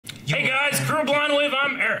True Blind Wave,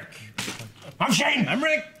 I'm Eric. I'm Shane. I'm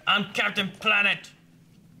Rick. I'm Captain Planet.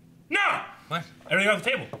 No! What? Everything off the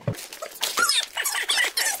table.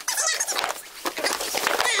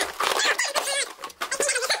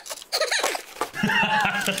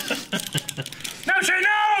 No, Shane,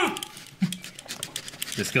 no!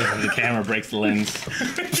 This goes into the camera, breaks the lens.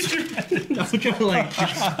 I'm trying to like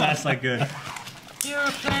that's like good. You're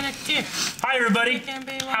a planet kid. Hi, everybody.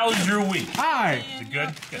 How's your week? Hi. Is it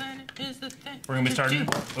good? Good. We're gonna be starting.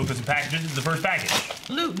 Open some packages. This is the first package.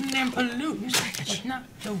 Looting and polluting is not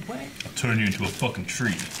the way. I'll turn you into a fucking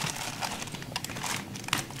tree.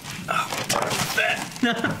 Oh, what's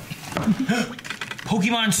that?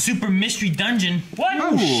 Pokemon Super Mystery Dungeon. What?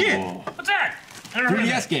 Oh shit! What's that? I never heard of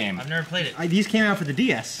 3DS that. game. I've never played it. These came out for the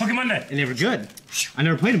DS. Pokemon Day. And they were good. I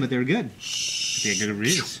never played them, but they were good. They had good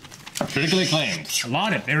reviews. Critically acclaimed.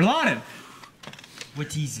 Lauded. They were lauded.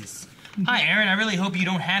 What is this? Hi, Aaron. I really hope you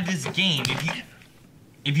don't have this game.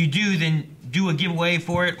 If you do, then do a giveaway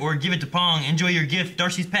for it or give it to Pong. Enjoy your gift,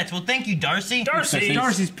 Darcy's Pets. Well, thank you, Darcy. Darcy.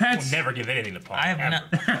 Darcy's Pets. Will never give anything to Paul. I have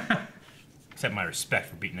ever. not. Except my respect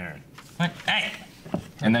for beating Aaron. What? Hey,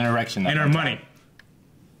 And then erection. And our money.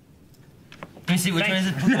 let me see which one is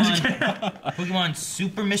it. Pokemon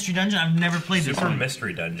Super Mystery Dungeon. I've never played this Super one.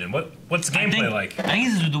 Mystery Dungeon. What's the I gameplay think, like? I think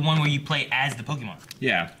this is the one where you play as the Pokemon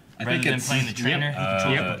Yeah. I rather think than it's playing the trainer. You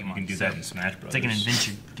control the Pokemon. You can do that in Smash Bros. It's like an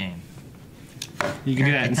adventure game. You can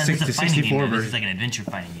do that in It's not- 6 it's to a fighting game, 64 though. This is version. like an adventure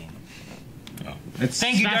fighting game. It's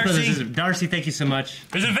Thank you, Smash Darcy. Brothers is- Darcy, thank you so much.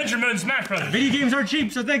 There's adventure mode in Smash Bros. Video games are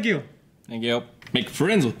cheap, so thank you. Thank you. Make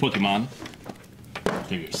friends with Pokemon.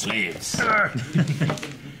 They're your slaves.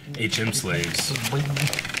 HM slaves.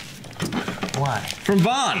 Why? From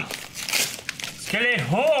Vaughn.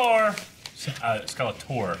 Skeletor.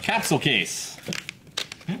 Skeletor. Capsule case.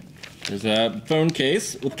 There's a phone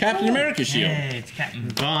case with Captain America shield. Hey, it's Captain.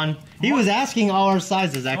 Vaughn. He was asking all our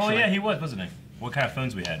sizes, Oh actually. yeah, he was, wasn't he? What kind of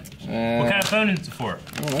phones we had? What kind of phone is it for?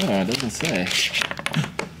 I don't know, it doesn't say.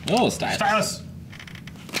 Oh, stylus. Stylus.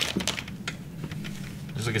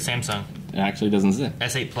 Looks like a Samsung It actually doesn't say.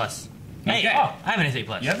 S8 Plus. Hey, Okay. I have an S8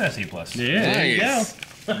 Plus. You have the SE Plus. Yeah, there you go. Nice.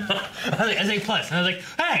 I was like S8 Plus, and I was like,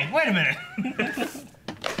 hey, wait a minute.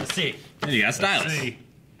 Let's see. And you got a stylus. See.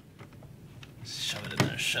 Shove it in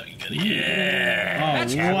there. Shove it. Oh,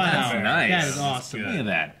 That's wow. That's nice. That is awesome. Look at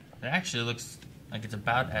that. It actually looks like it's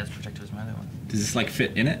about as protective as my other one. Does this like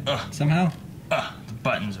fit in it somehow? The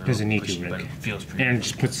buttons are Doesn't need to, pushy, but Rick. it feels pretty. Aaron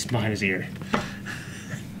just puts this behind his ear.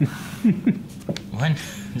 What?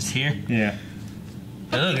 It's here? Yeah.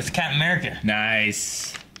 Hey, look, it's Captain America.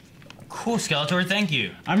 Nice. Cool, Skeletor, thank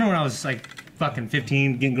you. I remember when I was like fucking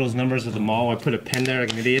 15, getting girls' numbers at the mall. I put a pen there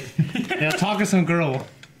like an idiot, and I was talking to some girl,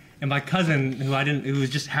 and my cousin, who was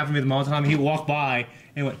just happening to me the all the time, he walked by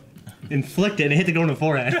and went and flicked it and hit the girl in the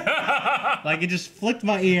forehead. Like it just flicked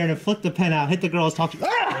my ear and it flicked the pen out, hit the girl I was talking. Ah!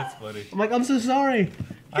 That's funny. I'm like, I'm so sorry.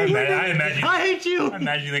 I imagine. I hate you. I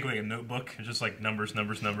imagine you like a notebook. It's just like numbers. You're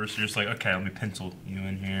just like, okay, let me pencil you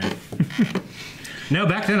in here. No,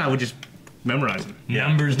 back then I would just memorize them. Yeah.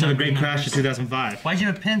 Numbers, Until the numbers, Great Crash of numbers. 2005. Why'd you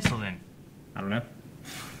have a pencil then? I don't know.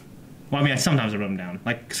 Well, I mean, sometimes I wrote them down.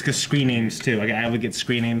 Like, because screen names, too. Like, I would get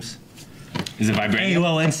screen names. Is it vibrating?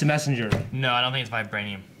 AOL Instant Messenger. No, I don't think it's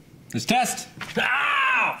vibranium. Let's test.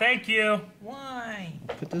 Ow! Thank you. Why?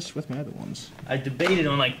 Put this with my other ones. I debated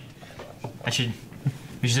on like, we should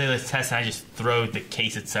say let's test, and I just throw the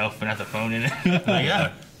case itself and not the phone in it. I'm like,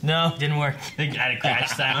 oh, no, didn't work. I had a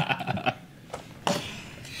crash sound.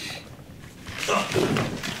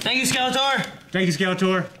 Thank you, Skeletor. Thank you,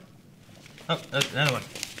 Skeletor. Oh, another one.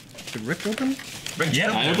 Did Rick open?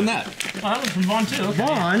 Yeah. I opened that. Oh, that was from Vaughn too. Okay.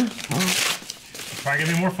 Vaughn. Probably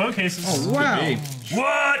gonna be more phone cases. Oh, wow. Hey.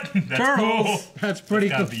 What? That's Turtles. cool. That's pretty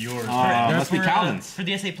Gotta cool. be yours. Must be For, Calvin's. for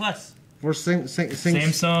the S8 Plus. We're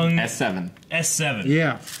Samsung S7. S7.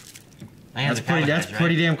 Yeah. I think That's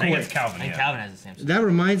pretty damn I think cool. it's Calvin. I think Yeah. Calvin has a Samsung. That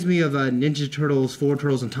reminds me of Ninja Turtles, 4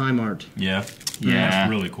 Turtles, and Time Art. Yeah. Yeah. That's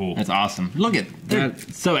really cool. That's awesome. Look at, they're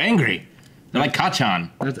That- so angry. They're like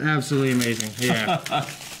Kachan. That's absolutely amazing. Yeah.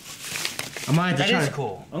 I might have to That try is to-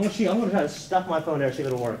 cool. I'm gonna try to stuff my phone there, see if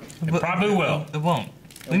it'll work. It probably will. It won't.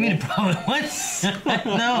 We mean it probably. What?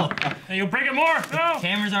 No. Hey, you'll break it more. No.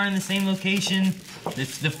 Cameras aren't in the same location. The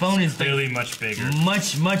phone is like Clearly much bigger.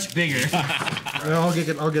 much bigger. I'll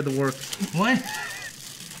get the work. What?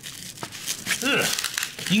 Ugh.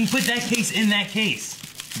 You can put that case in that case.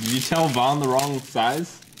 Did you tell Vaughn the wrong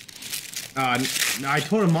size? I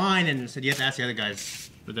told him mine and said you have to ask the other guys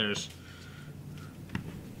for theirs.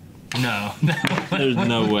 No. There's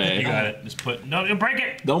no You way. got it. Just put. No, you'll break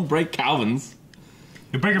it. Don't break Calvin's.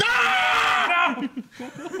 You'll break it. No!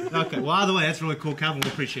 Okay. Well, either way, that's really cool. Calvin will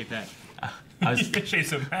appreciate that. I was, Shade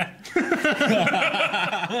so mad.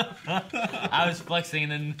 I was flexing,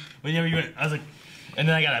 and then whenever you went, I was like, and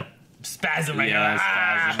then I got a spasm right Yeah, now.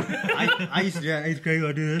 spasm. I used to do that in 8th grade.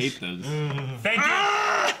 I do this. Hate those. Thank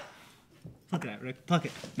you. Pluck that, Rick. Pluck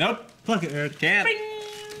it. Nope. Pluck it, Eric. Can't.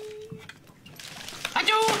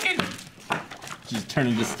 Hadouken! Just turn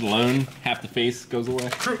into Stallone. Half the face goes away.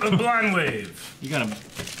 A blind wave. You gotta. I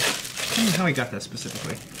don't know how he got that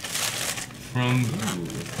specifically. From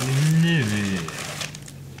Living.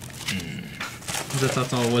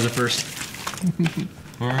 That's all it was at first.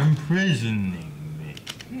 For imprisoning me.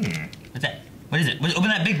 What's that? What is it? Open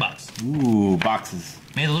that big box. Ooh, boxes.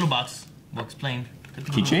 Made a little box. Well explained.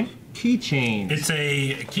 Keychain? Keychain. It's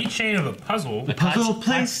a keychain of a puzzle. The puzzle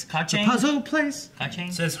place. Cod The chain? puzzle place. It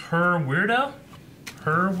Chain? says her weirdo.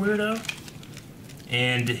 Her weirdo.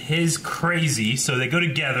 And his crazy. So they go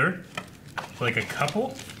together. Like a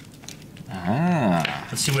couple. Ah.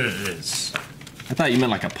 Let's see what it is. I thought you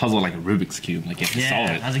meant like a puzzle, like a Rubik's Cube. Like you have to solve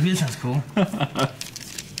Yeah, it. I was like, this sounds cool.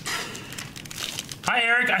 Hi,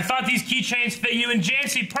 Eric. I thought these keychains fit you and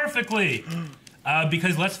Jancy perfectly.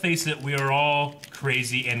 Because let's face it, we are all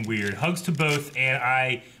crazy and weird. Hugs to both, and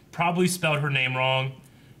I probably spelled her name wrong.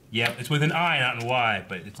 Yep, it's with an I, not an Y,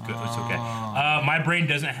 but it's good. It's okay. My brain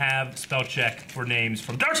doesn't have spell check for names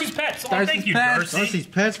from Darcy's Pets. Oh, Darcy's thank you, Pets. Darcy. Darcy's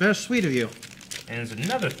Pets. Very sweet of you. And there's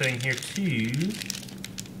another thing here, too.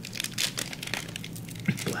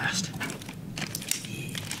 Blast.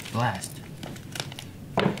 Blast.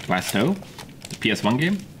 Blasto? The PS1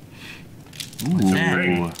 game? that?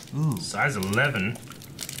 Ring. Ooh. Size 11.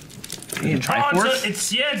 And Triforce?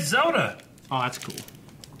 It's Zelda. Oh, that's cool.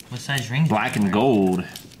 What size ring? Black and gold.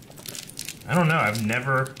 I don't know. I've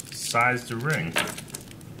never sized a ring.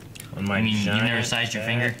 On my I mean, you've never giant sized your fat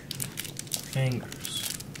finger? Fingers.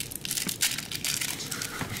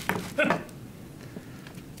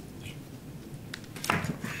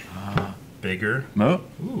 Bigger. Mo?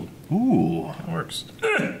 Ooh, Ooh. that works.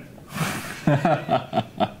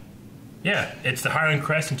 Yeah, it's the Highland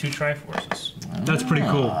Crest and 2 Triforces. That's pretty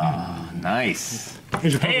cool. Nice.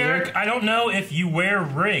 Here's your Hey, puzzle, Eric, I don't know if you wear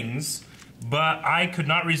rings, but I could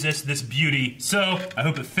not resist this beauty, so I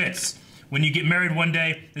hope it fits. When you get married one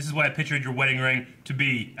day, this is what I pictured your wedding ring to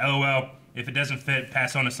be. LOL. If it doesn't fit,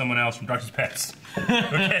 pass on to someone else from Darcy's Pets.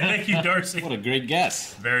 Okay, thank you, Darcy. What a great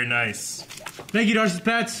guess. Very nice. Thank you, Darcy's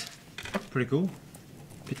Pets. Pretty cool.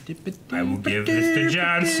 I will give this to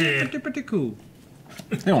Johnson. Pretty cool.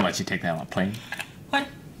 They won't let you take that on a plane. What?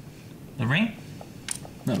 The ring?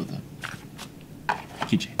 No, the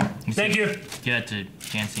keychain. Thank you. Give that to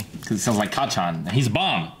Jancy. Because it sounds like Kachan. He's a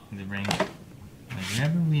bomb. The ring. Like,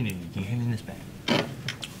 whatever we need, you can hit in this bag.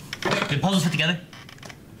 Did puzzles fit together?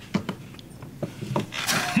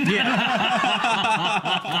 Yeah.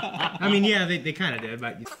 I mean, yeah, they kind of did,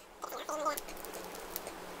 but.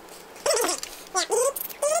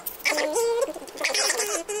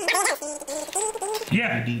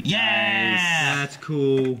 Yeah. Yeah! That's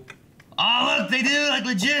cool. Oh, look, they do, like, They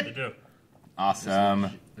legit. do. Awesome.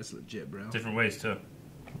 That's legit, bro. Different ways, too.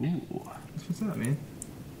 Ooh. What's up, man?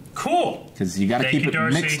 Cool. Because you got to Thank keep you, it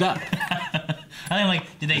Darcy. mixed up. I'm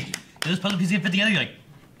like, did those puzzle pieces fit together? You're like,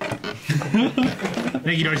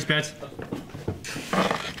 Thank you, Darcy's Pets.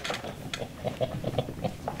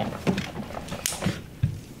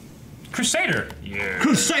 Crusader. Yeah.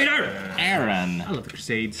 Crusader! Aaron. I love the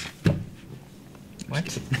Crusades.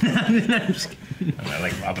 what? I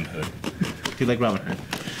like Robin Hood. You like Robin Hood?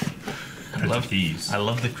 I love these. I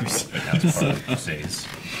love the Crusade. That's part of the Crusades.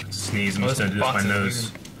 Sneeze. I'm just gonna do this with my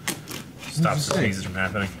nose. Stops the Hey. sneezes from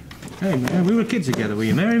happening. Hey, man, we were kids together. Will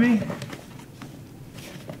you marry me?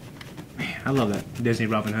 Man, I love that Disney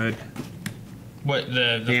Robin Hood. What,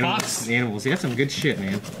 the Animals, fox? the animals. That's some good shit,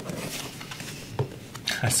 man.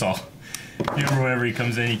 I saw. You remember whenever he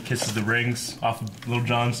comes in, he kisses the rings off of Little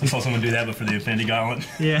John's? I saw someone do that, but for the Infinity Gauntlet.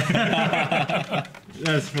 Yeah.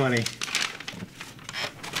 That's funny.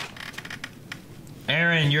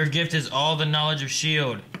 Aaron, your gift is all the knowledge of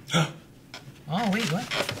S.H.I.E.L.D. Oh, wait, what?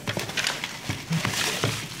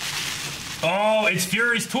 Oh, it's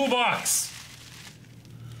Fury's toolbox.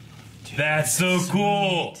 That's so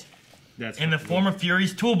cool. That's In the form of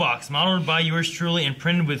Fury's toolbox, modeled by yours truly and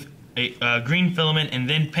printed with a green filament and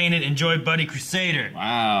then painted Enjoy Buddy Crusader.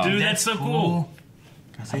 Wow. Dude, that's so cool.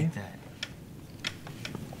 I like that.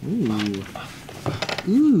 Ooh.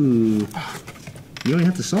 Ooh. You don't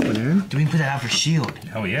have to solve it, Aaron. Do we put that out for S.H.I.E.L.D.?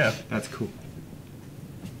 Hell yeah. That's cool.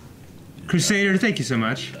 Crusader, thank you so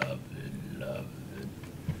much.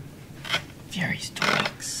 Fury's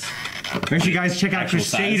toolbox. Make sure you guys check out Actual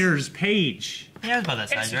Crusader's page. Yeah, it was about that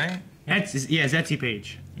size, right? That's, yeah, his Etsy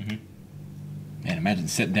page. Man, imagine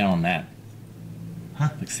sitting down on that. Huh?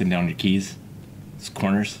 Like sitting down on your keys. It's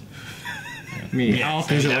corners. I mean, Yeah, how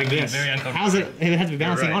often is it that like would be this? very uncomfortable. How's it? It has to be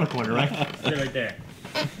balancing You're right. on a corner, right? Sit right there.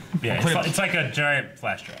 Yeah, it's like a giant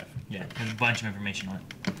flash drive. Yeah, there's a bunch of information on it.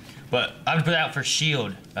 But I'm gonna put it out for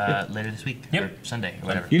Shield later this week. Yep. Or Sunday or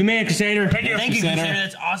whatever. You the man, Crusader. Thank you. Thank you, Crusader. Crusader.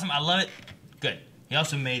 That's awesome. I love it. Good. He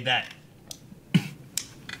also made that.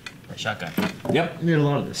 That shotgun. Yep. I made a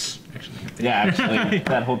lot of this, actually. Yeah, actually,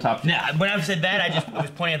 that whole top. Now, when I said that, I was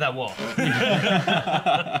pointing at that wall.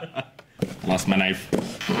 Lost my knife.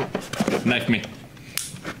 Knife me.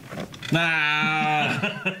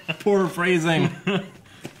 Ah, poor phrasing.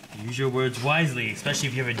 Use your words wisely, especially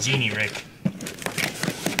if you have a genie, Rick.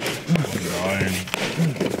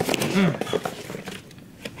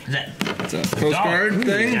 Is that? It's a postcard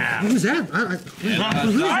thing. Yeah. Who's that? I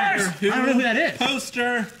don't know who that is.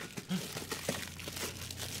 Poster.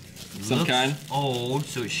 Some Looks kind. old,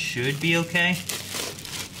 so it should be okay.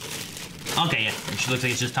 Okay, yeah. It should look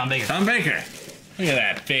like it's just Tom Baker. Tom Baker. Look at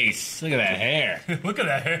that face. Look at that hair. Look at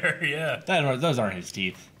that hair. Yeah. Those aren't his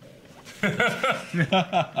teeth.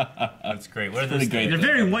 That's great. What are Pretty those great. They're things?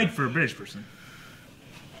 very white for a British person.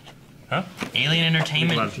 Huh? Alien A lot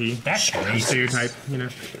Entertainment. of tea. That's great. Stereotype, you know.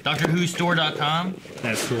 DoctorWhoStore.com.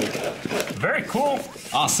 That's cool. Very cool.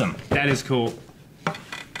 Awesome. That is cool.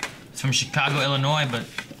 It's from Chicago, Illinois, but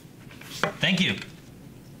thank you.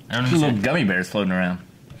 I don't know who Little said gummy bears floating around.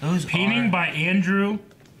 those. Painting are by Andrew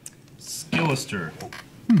Skillister.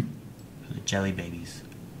 the jelly babies.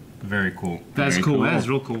 Very cool. That's Very cool. cool. That is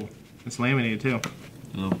real cool. It's laminated too.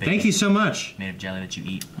 The little baby Thank you so much. made of jelly that you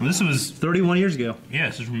eat. Well, this was 31 years ago. yeah.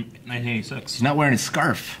 This is from 1986. He's not wearing a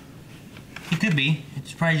scarf. It could be.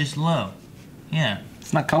 It's probably just low. Yeah.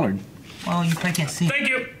 It's not colored. Well, you probably can't see. Thank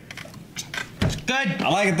you. Good. I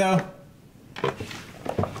like it though.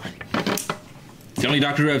 It's the only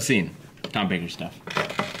Doctor Who I've seen. Tom Baker stuff.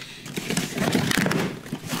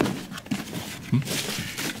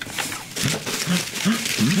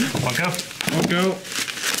 Funko. I'll go.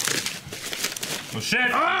 Oh shit.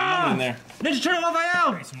 In there. Ninja Turtle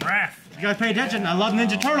LVL! Some Raph. You gotta pay attention. I love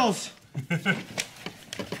Ninja Turtles.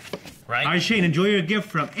 Right? All right, Shane, enjoy your gift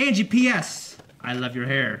from Angie P.S. I love your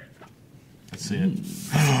hair. Let's see it.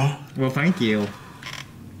 Well, thank you.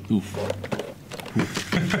 Oof.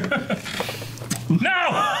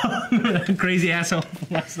 No. Crazy asshole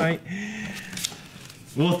last night.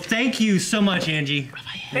 Well, thank you so much, Angie.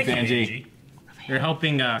 Thank you, Angie. You're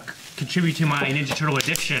helping contribute to my Ninja Turtle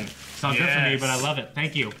addiction. It's not good for me, Yes. but I love it.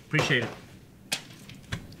 Thank you. Appreciate it.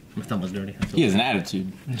 My thumb was dirty. He has an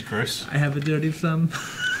attitude. It's gross. I have a dirty thumb.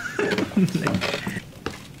 I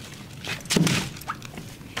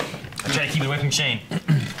try to keep it away from Shane.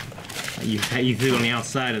 You threw it on the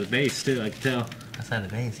outside of the base, too, I can tell. Outside the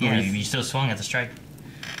base. Yeah, you still swung at the strike.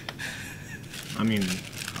 I mean,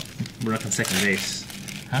 we're up on second base.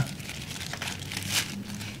 Huh?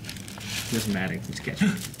 Doesn't matter. It's catching.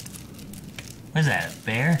 What is that? A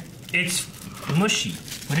bear? It's mushy.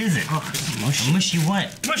 What is it? Oh, it's mushy. A mushy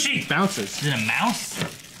what? Mushy. Bounces. Is it a mouse?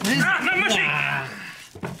 Ah, not mushy.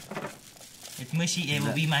 It's mushy. It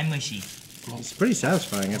will be my mushy. It's pretty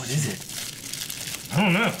satisfying. What is it? I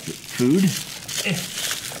don't know. Food?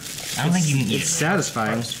 I don't think you can eat It's it.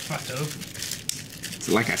 satisfying. It's fucked open. It's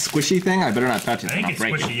like a squishy thing? I better not touch it. I think I'll it's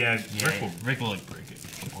break squishy. it. Yeah. Yeah, Rick will like break it.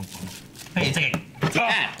 Hey, it's like a. It's a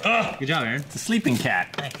cat. Good job, Aaron. It's a sleeping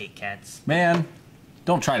cat. I hate cats. Man,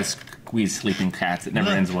 don't try to squeeze sleeping cats. It never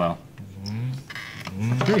Look. ends well.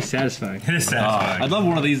 It's very satisfying. It is satisfying. I'd love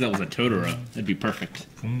one of these that was a Totoro. That'd be perfect.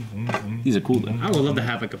 These are cool though. I would love to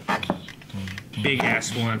have like a big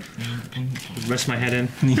ass one. Rest my head in.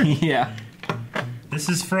 Yeah. This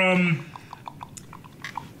is from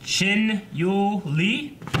Chin Yu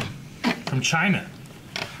Li from China.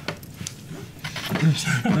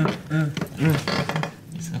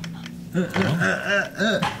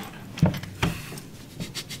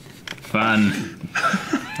 Fun.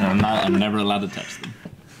 I'm never allowed to touch them.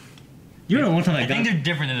 You know one time I I think got. they're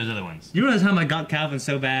different than those other ones. You know the time I got Calvin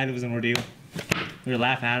so bad it was an ordeal. We were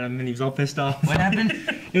laughing at him and he was all pissed off. What happened?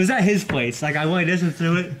 It was at his place. Like I wanted this and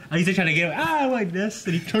threw it. I used to try to get him. I like this,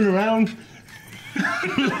 and he turned around.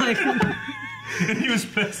 like, He was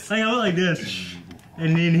pissed. like I went like this,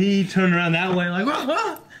 and then he turned around that way, like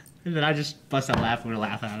what? And then I just bust out laughing. We were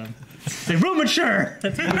laughing at him. Say real mature.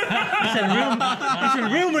 I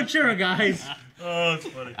said real mature, guys. Oh, it's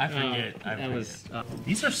funny. I forget. I That forget. was.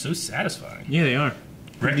 These are so satisfying. Yeah, they are.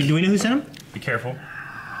 Rick, Do we know who sent them? be careful.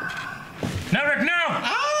 No, Rick, no!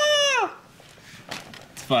 Ah!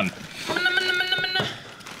 It's fun.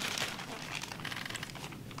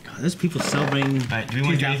 God, there's people celebrating. Alright, do we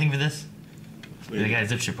want to do anything for this? They got a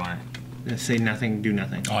zip strip on it. say nothing, do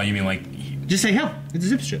nothing. Oh, you mean like? Just say hell. It's a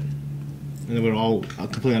zip strip. And then we're all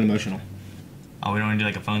completely unemotional. Oh, we don't want to do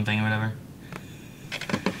like a phone thing or whatever?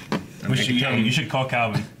 You should call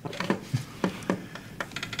Calvin.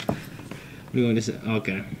 We're going to say,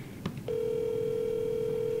 okay.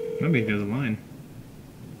 Maybe he knows mine.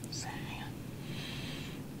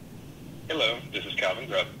 Hello, this is Calvin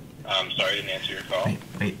Grubb. I'm sorry I didn't answer your call.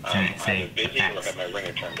 Wait, I'm say either busy facts. or have my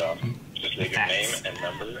ringer turned off. Just leave your name and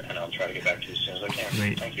number, and I'll try to get back to you as soon as I can.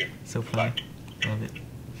 Wait. Thank you. So Bye. funny. Love it.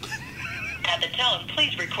 At the tone,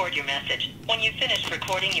 please record your message. When you've finished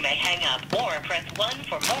recording, you may hang up or press 1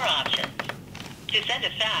 for more options. To send a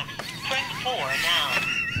fax, press 4 now.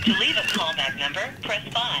 To leave a callback number, press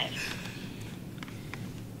 5.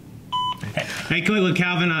 Hey, quick, look,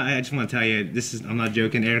 Calvin, I just want to tell you, I'm not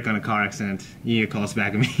joking, Eric on a car accident. You need to call us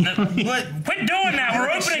back at me. What? Quit doing that. We're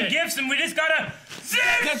opening gifts and we just gotta zip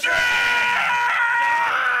strip!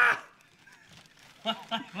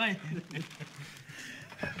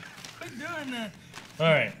 Quit doing that. All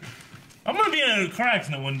right. I'm gonna be in a car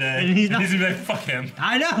accident one day. And he's not- gonna be like, fuck him.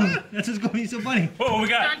 I know! That's what's going to be so funny. Whoa, what we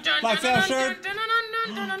got? Black Sail shirt.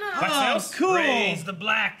 Black sails? Cool! Raise the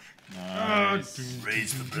black.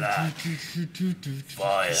 Raise the black.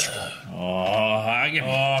 Fire.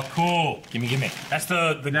 Oh, Cool. give me. That's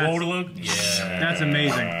the gold look? Yeah. That's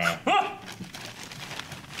amazing.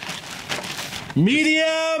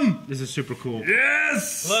 Medium. This is super cool.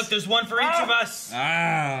 Yes! Look, there's one for each of us.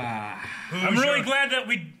 I'm really glad that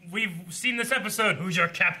we've seen this episode. Who's your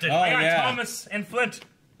captain? Oh, I got yeah. Thomas and Flint.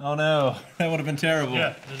 Oh no, that would have been terrible.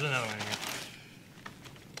 Yeah, there's another one here.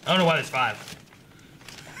 I don't know why there's 5.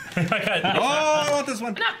 I got, Oh, I want this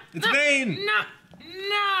one. It's vain.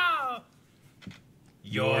 No!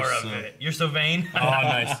 You're You're so vain. oh,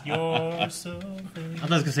 nice. You're so vain. I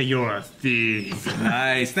thought I was going to say, you're a thief.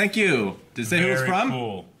 Nice, thank you. Did it say who it's Very from?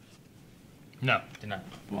 cool. No, did not.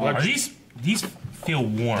 Are these feel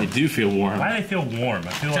warm? They do feel warm. Why do they feel warm? I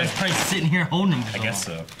feel So I like was probably sitting here holding them. I guess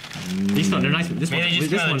so. These they're nice. This Maybe they just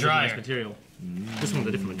smell one's a drier. nice material. This one's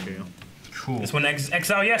a different material. Cool. This one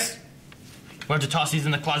XL, yes. We'll have to toss these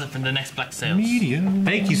in the closet for the next black sales. Medium.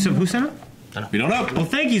 Thank you so. Who sent it? We don't know. Well,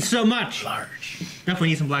 thank you so much. Large. Definitely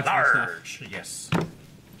need some black stuff. Large. Yes.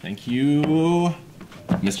 Thank you,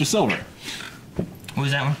 Mr. Silver. What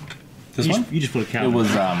was that one? This You one? just, you just put a cow. It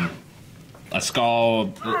was a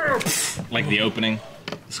skull, like the opening.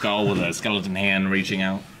 Skull with a skeleton hand reaching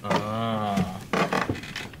out.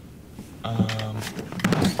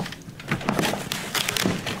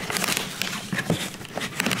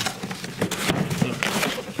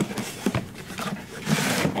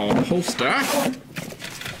 A holster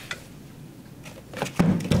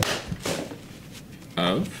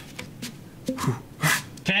of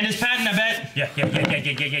Candace Patton, I bet. Yeah.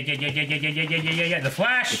 The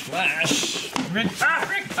Flash. Flash. Rick.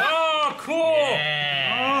 Oh, cool.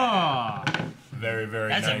 Yeah. Oh, Very, very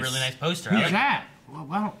That's nice. a really nice poster. I who's like that? Well,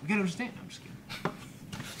 I don't get understand. I'm just kidding.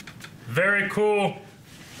 Very cool.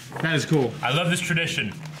 That is cool. I love this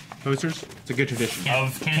tradition Posters. It's a good tradition.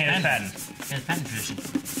 of Candace Patton. Candace Patton tradition.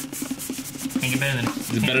 Can't get better than.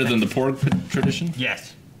 Is it better than the pork tradition?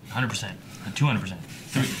 Yes. 100%.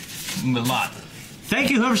 200%. A lot.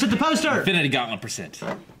 Thank you, whoever sent the poster. Infinity Gauntlet percent.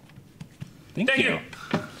 Thank you.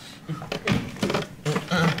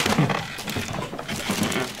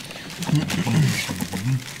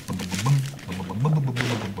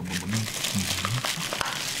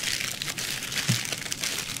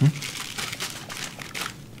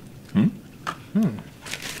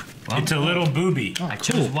 It's a little booby. I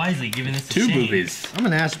chose wisely, given this. Two boobies. I'm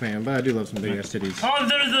an ass man, but I do love some big ass titties. Oh,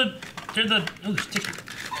 they're sticky.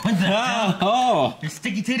 What the hell? Oh, They're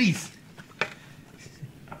sticky titties.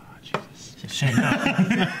 Shame.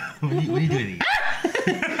 What do you do with these?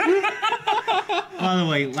 By the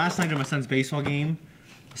way, last night at my son's baseball game,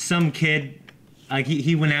 some kid, like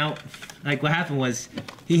he went out. Like what happened was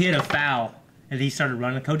he hit a foul and he started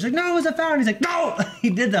running. The coach was like, "No, it was a foul," and he's like, "No!" He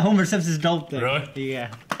did the Homer Simpson's dope thing. Really?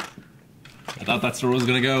 Yeah. I thought that story was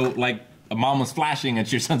gonna go like a mom was flashing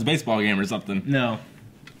at your son's baseball game or something. No.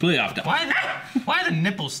 Completely off topic. Why are the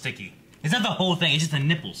nipples sticky? It's not the whole thing. It's just the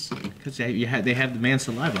nipples. Because they have the man's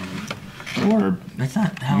saliva on them. Or That's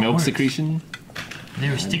not how it milk works. secretion. If they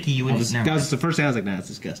were sticky, you wouldn't. That Never. was the first thing I was like, "Nah, it's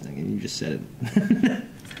disgusting," and you just said it.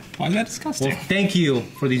 Why is that disgusting? Well, thank you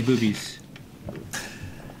for these boobies.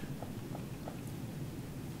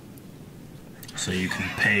 So you can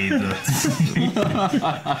pay the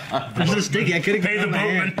They're so sticky. I couldn't pay get the it out of my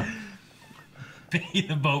hand. boatman. Pay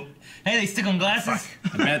the boat. Hey, they stick on glasses.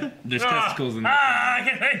 I bet there's testicles in there. I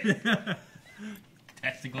can't pay.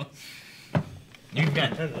 Testicles. You've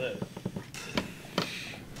got.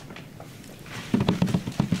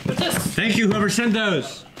 this? Thank you, whoever sent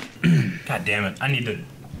those. God damn it! I need to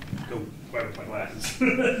go grab my glasses.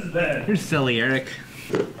 This is bad. You're silly, Eric.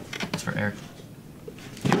 It's for Eric.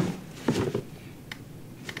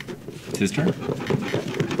 It's his turn.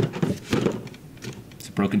 It's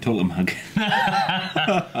a broken totem mug.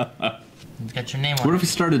 It's got your name on What it. if we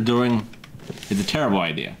started doing? It's a terrible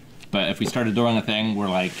idea, but if we started doing a thing where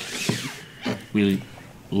like we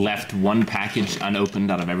left one package unopened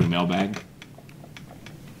out of every mailbag.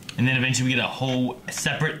 And then eventually we get a whole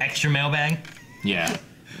separate extra mailbag. Yeah.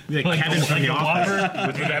 Like Like Kevin a- from like the a office. Whopper.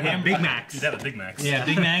 With Big Macs. You'd have a Big Macs. Yeah,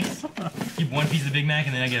 Big Macs. Keep one piece of Big Mac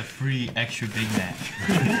and then I get a free extra Big Mac.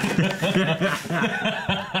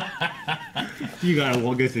 You gotta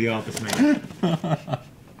go to the office, man.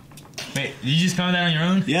 Wait, did you just comment that on your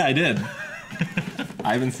own? Yeah, I did.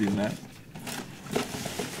 I haven't seen that.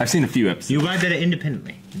 I've seen a few episodes. You arrived at it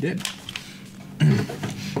independently. I did.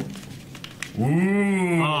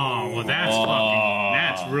 Ooh. Oh, well, that's fucking.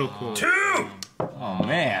 That's real cool. 2. Oh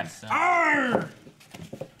man. Arr!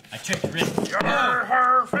 I tricked Rick.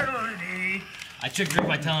 Her fidelity. I tricked Rick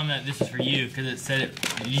by telling him that this is for you because it said it.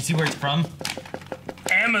 Did you see where it's from?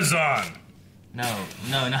 Amazon. No,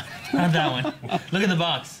 not that one. Look at the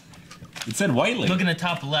box. It said Whiteley. Look in the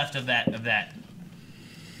top left of that.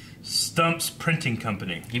 Stump's Printing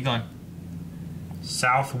Company. Keep going.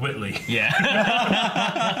 South Whitley,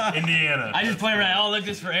 Yeah. Indiana. I just pointed right. Oh, look,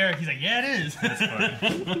 this is for Eric. He's like, yeah, it is. That's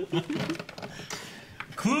funny.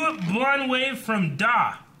 Clue Blonde Wave from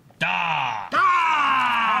Da. Da.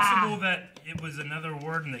 Possible that it was another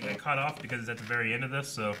word and it got cut off because it's at the very end of this,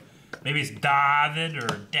 so maybe it's David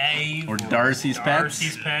or Dave. Or Darcy's Pets.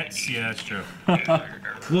 Darcy's Pets. Yeah, that's true.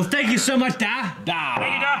 Well, thank you so much, Da. Thank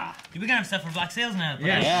you, Da. Dude, we got stuff for Black Sales now.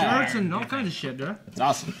 Yeah, Yeah. shirts and all kinds of shit, duh. It's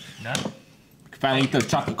awesome. No. Can finally eat those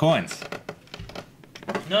chocolate coins.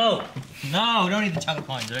 No, don't eat the chocolate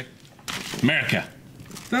coins, Rick. America.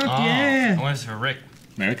 Fuck Oh, yeah. I want this for Rick.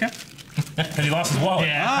 America? Because he lost his wallet.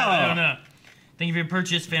 Yeah, Oh. I don't know. Thank you for your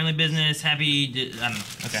purchase, family business, happy. I don't know.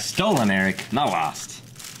 Okay. Stolen, Eric. Not lost.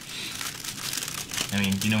 I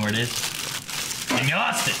mean, do you know where it is? And you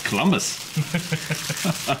lost it. Columbus.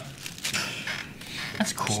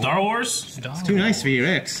 That's cool. Star Wars? It's too nice for you,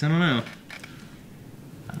 X. I don't know.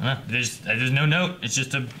 There's no note. It's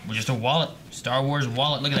just a wallet. Star Wars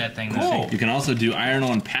wallet. Look at that thing. Cool. You can also do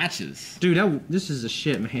iron-on patches. Dude, this is a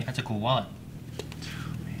shit, man. That's a cool wallet.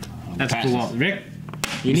 That's a Patches. cool wallet. Rick,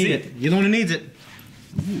 you need it. You're the one who needs it.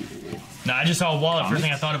 No, I just saw a wallet. First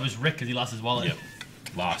thing I thought it was Rick because he lost his wallet. Yep.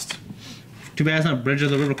 Lost. Too bad it's not Bridge of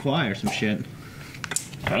the River Kwai or some shit.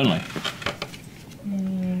 Only.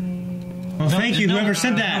 Well, thank you, whoever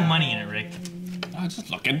sent No that. money in it, Rick. I was just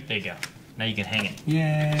looking. There you go. Now you can hang it.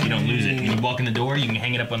 Yeah. You don't lose it. When you walk in the door, you can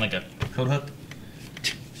hang it up on like a coat hook.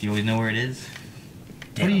 So you always know where it is.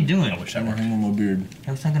 What are you doing? I wish that I'm worked. hanging on my beard.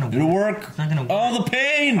 It's not gonna It'll work. work. It's not gonna work. Oh, the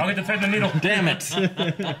pain! I'll get to thread the needle. Damn it.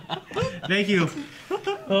 Thank you.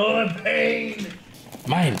 Oh, the pain.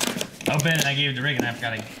 Mine. I'll bet it I gave it to Rick and I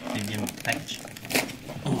forgot to give him a package.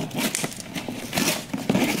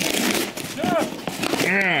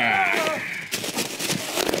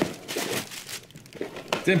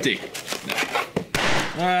 It's empty.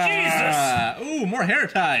 Ooh, more hair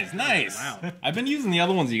ties. Nice. Wow. I've been using the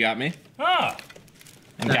other ones you got me. Ah.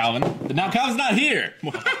 And Calvin. But now Calvin's not here.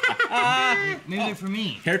 Maybe they're for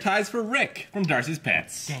me. Hair ties for Rick from Darcy's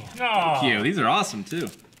Pets. Damn. Oh. Cute. These are awesome too.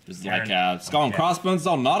 There's like Aaron. skull and crossbones,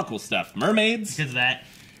 all nautical stuff. Mermaids. Because of that.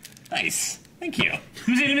 Nice. Thank you.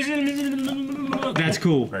 That's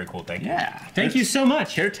cool. Very cool, thank you. Yeah. Thank you so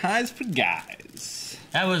much. Hair ties for guys.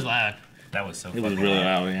 That was loud. That was so It was fucking really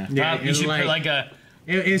loud. loud, yeah. Yeah, You should put like a.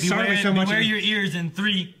 it started with so much. Beware your ears in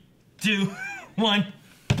 3, 2, 1.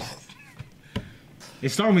 It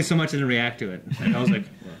started with so much I didn't react to it. And I was like,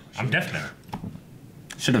 well, I'm deaf now.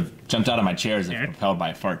 Should have jumped out of my chair as if Yeah. propelled by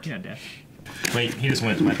a fart. yeah, Dad. Wait, he just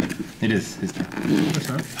went to my thing. It is his turn. What's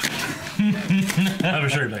up? I'm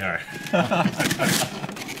sure he'd be like, all right.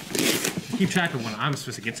 Keep track of when I'm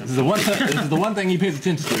supposed to get This something. is the one thing he pays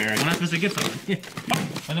attention to, Eric. When I'm supposed to get something.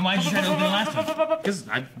 Well, then why did you try to open the last one? Because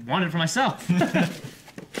I wanted it for myself.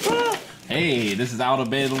 Hey, this is out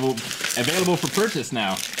available for purchase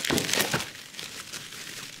now.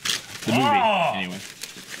 The movie, Oh! anyway.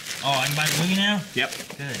 Oh, I can buy the movie now? Yep.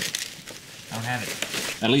 Good. I don't have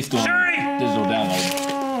it. At least on Shuri! digital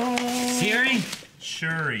download. Siri?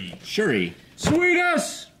 Shuri. Shuri.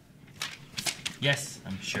 Sweetest! Yes,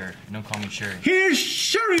 I'm sure. Don't call me Shuri. Here's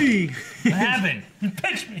Shuri! What happened?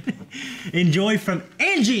 Pinch me. Enjoy from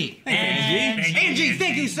Angie! Angie. Angie,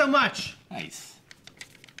 thank you so much! Nice.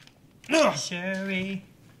 Shuri.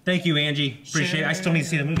 Thank you, Angie. Appreciate it. I still need to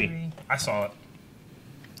see the movie. I saw it.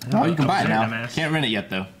 Oh, you can buy it now. Dumbass. Can't rent it yet,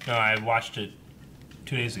 though. No, I watched it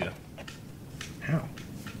 2 days ago. How?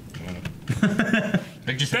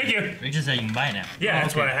 Rick just Thank said, you. Rick just said you can buy it now. Yeah,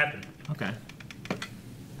 that's okay. what happened. Okay.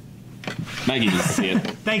 Maggie needs to see it.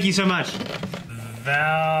 Thank you so much.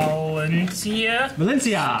 Valencia.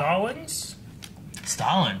 Valencia. Collins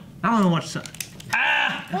Stalin. I don't know much.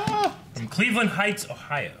 from Cleveland Heights,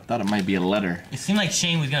 Ohio. Thought it might be a letter. It seemed like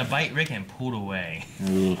Shane was gonna bite Rick and pulled away.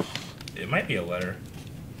 Ugh. It might be a letter.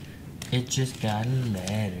 It just got a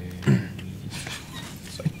letter.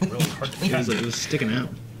 It's like really hard to It was sticking out.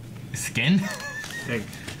 Skin? Like,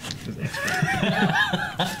 it was extra.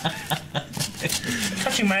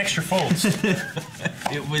 touching my extra folds.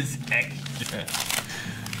 It was extra.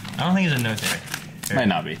 I don't think there's a note there. Might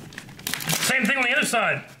not be. Same thing on the other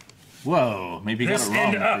side. Whoa, maybe you got This it wrong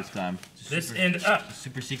end the up. first time. This end up.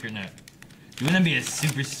 Super secret note. Wouldn't that be a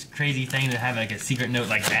super crazy thing to have like a secret note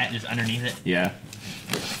like that just underneath it? Yeah.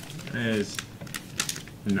 It is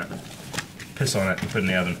nothing. Piss on it and put it in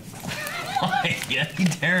the oven. Why? Yeah, that'd be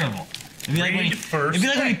terrible. It'd be like when Read he, first. it'd be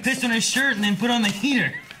like when he pissed on his shirt and then put on the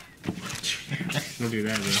heater. Don't do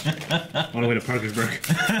that, though. All the way to Parkersburg.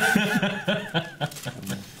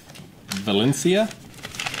 Valencia?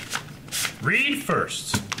 Read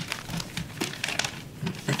first.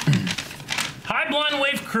 Hi, Blonde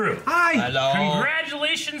Wave crew. Hi! Hello.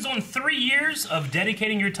 Congratulations on 3 years of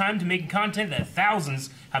dedicating your time to making content that thousands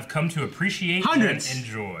have come to appreciate Hundreds. and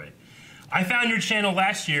enjoy. I found your channel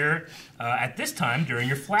last year at this time during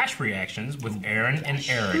your Flash reactions with Aaron and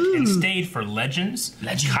Eric and stayed for Legends,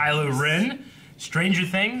 Kylo Ren, Stranger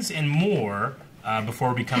Things, and more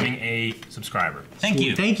before becoming a subscriber. Thank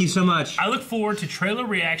you. Thank you so much. I look forward to trailer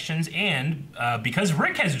reactions and because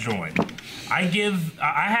Rick has joined, I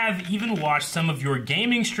have even watched some of your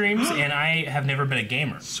gaming streams and I have never been a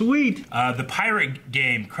gamer. Sweet. The pirate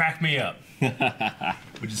game cracked me up.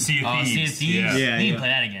 Which is Sea of Oh, Thieves. Sea of Thieves? Yeah, We need yeah. to play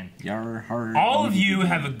that again. Yar, har, All of you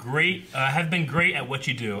have been great at what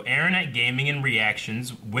you do. Aaron at gaming and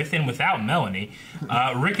reactions, with and without Melanie.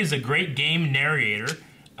 Rick is a great game narrator,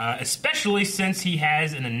 especially since he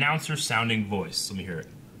has an announcer-sounding voice. Let me hear it.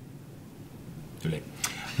 Too late.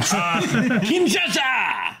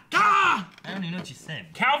 Kinshasa! I don't even know what you said.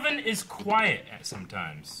 Calvin is quiet at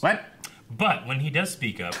sometimes, What? but when he does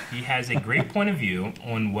speak up, he has a great point of view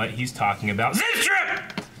on what he's talking about. Zip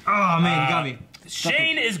trip! Oh, man, you got me.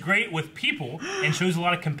 Shane is great with people and shows a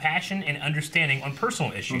lot of compassion and understanding on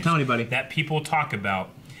personal issues. Don't tell anybody. That people talk about.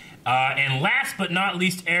 And last but not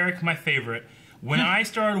least, Eric, my favorite. When I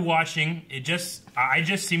started watching, I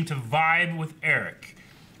just seemed to vibe with Eric.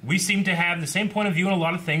 We seem to have the same point of view on a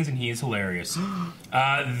lot of things, and he is hilarious.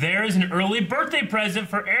 There is an early birthday present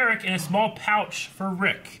for Eric in a small pouch for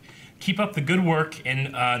Rick. Keep up the good work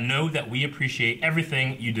and know that we appreciate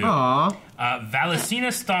everything you do. Aw.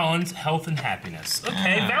 Valentina Stalin's health and happiness.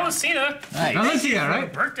 Okay, Valentina. Nice. Valencia,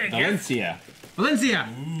 right? Birthday gift. Valencia. Valencia.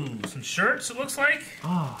 Ooh, some shirts, it looks like.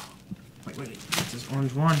 Wait. What's this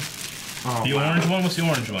orange one? Oh, The wow. orange one? What's the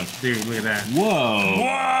orange one? Dude, look at that. Whoa.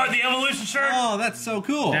 Whoa, the Evolution shirt. Oh, that's so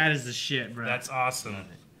cool. That is the shit, bro. That's awesome.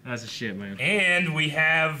 That's the shit, man. And we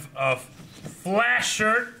have a Flash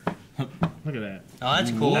shirt. Look at that. Oh,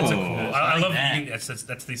 that's cool. That's a Whoa. cool. I I like love that.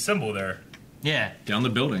 that's the symbol there. Yeah. Down the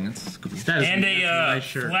building. That's cool. That is And that's a nice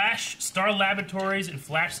shirt. Flash Star Laboratories and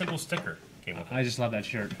Flash symbol sticker came with it. I just love that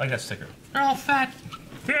shirt. I like that sticker. They're all fat.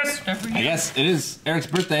 Yes. I guess it is Eric's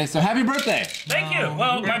birthday, so happy birthday. Thank you. No,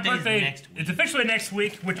 Well, my birthday's birthday, next week. it's officially next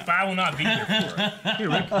week, which I will not be here for. Here,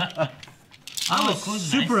 Rick. I Oh, was close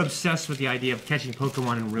is super nice. obsessed with the idea of catching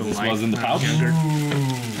Pokemon in real This life. was in the when I was pouch? younger.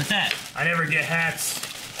 What's that? I never get hats.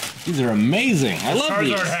 These are amazing. I love Charizard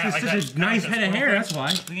these. hat. It's like such that a nice contest head of hair, photo. that's why.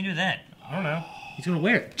 What are we gonna do with that? I don't know. He's gonna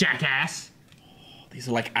wear it. Jackass. These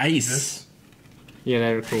are like ice. This? Yeah,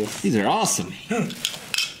 they're cool. These are awesome.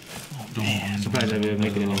 Man, surprised I didn't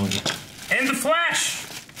make it anymore. And the Flash.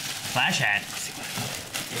 Flash hat.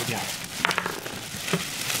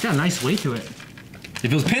 It's got a nice weight to it. If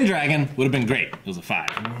it was Pendragon, would have been great. It was a 5.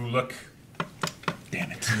 Ooh, look.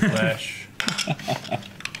 Damn it. Flash.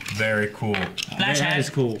 Very cool. Flash That hat. is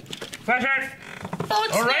cool. Flash hat.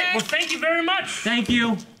 All right. Well, thank you very much. Thank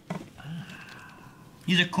you.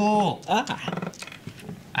 These are cool. I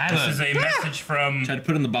have This is a message from Try to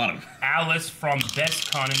put it in the bottom. Alice from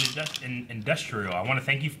BestCon Industrial. I want to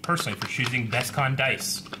thank you personally for choosing BestCon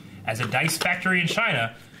Dice. As a dice factory in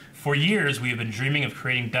China, for years we have been dreaming of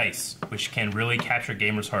creating dice, which can really capture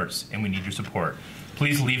gamers' hearts, and we need your support.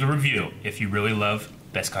 Please leave a review if you really love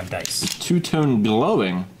BestCon Dice. Two-tone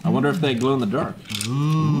glowing. I wonder if they glow in the dark.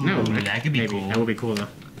 No, that could be maybe. cool. That would be cool, though.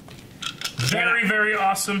 Very, very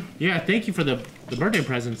awesome. Yeah, thank you for the birthday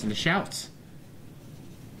presents and the shouts.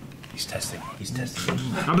 He's testing. He's testing.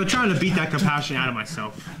 I've been trying to beat that compassion out of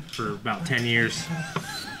myself for about 10 years.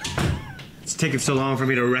 It's taken so long for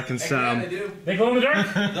me to reconcile. They glow in the dark?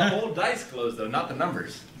 The whole dice glows though, not the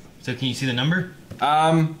numbers. So can you see the number?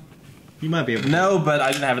 You might be able to. No, but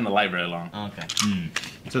I didn't have it in the light very long. Oh, okay.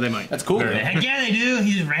 So they might. That's cool. Very though. Heck yeah, they do.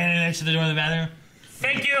 He just ran in next to the door of the bathroom.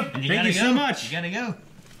 Thank you. And Thank you so much. You gotta go.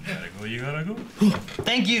 You gotta go.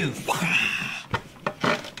 Thank you.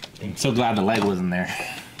 I'm so glad the leg wasn't there.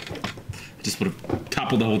 Just would have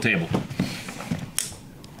toppled the whole table.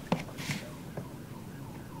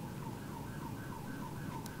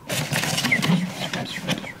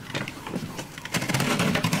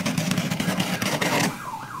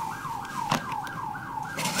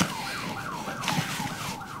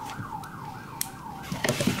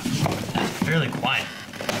 Fairly quiet.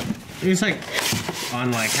 It's like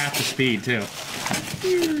on like half the speed too.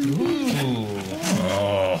 It's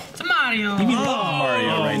a Mario.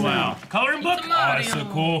 Mario right now. Coloring book? Oh, that's so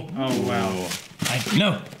cool. Oh wow.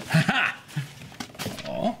 No.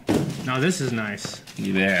 Now this is nice.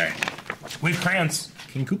 You there. With crayons.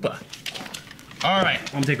 King Koopa. All right.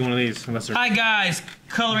 I'm taking one of these unless they're. Hi guys,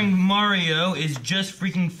 coloring Mario is just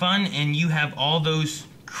freaking fun, and you have all those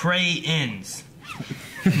crayons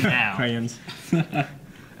now. Crayons.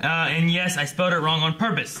 And yes, I spelled it wrong on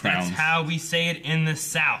purpose. Crowns. That's how we say it in the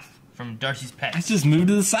South. From Darcy's Pets. Let's just move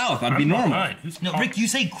to the south. I'd be normal. Fine. Who's No, Rick, you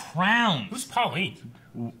say crowns. Who's Pauline?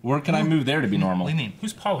 Where can I move there to be normal? What do you mean?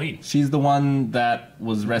 Who's Pauline? She's the one that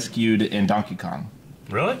was rescued in Donkey Kong.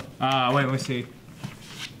 Really? Wait, let me see.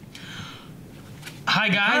 Hi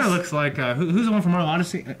Kind of guys. looks like who's the one from Mario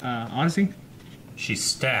Odyssey? Odyssey? She's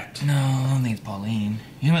stacked. No, I don't think it's Pauline.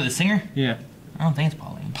 You know about the singer? Yeah. I don't think it's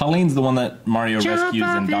Pauline. Pauline's the one that Mario rescues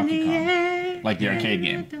in Donkey Kong. Like the arcade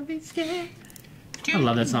game. I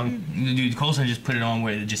love that song. Dude, Colson just put it on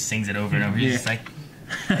where it just sings it over and over. He's just like.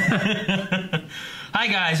 Hi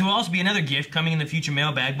guys, there will also be another gift coming in the future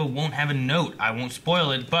mailbag, but won't have a note. I won't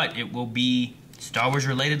spoil it, but it will be Star Wars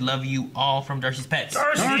related. Love you all from Darcy's Pets.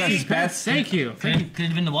 Darcy's Pets. Thank you. Could it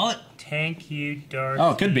have been the wallet? Thank you, Darcy.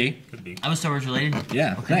 Oh, it could be. Could be. I was Star Wars related.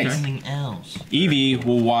 Yeah, Or could it be thanks. something else? Evie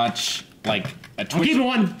will watch like a Twitch, keep it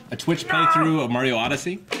one. a Twitch playthrough of Mario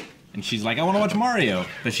Odyssey, and she's like, I want to watch Mario,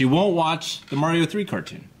 but she won't watch the Mario 3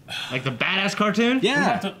 cartoon. Like the badass cartoon?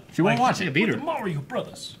 Yeah, she won't watch it. beat her. The Mario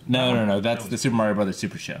Brothers. No, that's the Super Mario Brothers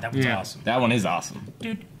Super Show. That was Yeah. awesome. That one is awesome.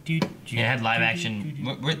 Dude. Yeah, it had live action.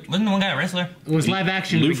 Wasn't the one guy a wrestler? It was live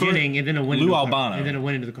action in the Lou beginning, and then it went Lou into Albano. and then it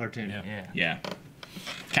went into the cartoon. Yeah. Yeah. Yeah,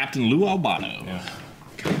 Captain Lou Albano. Yeah.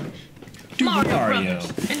 Mario.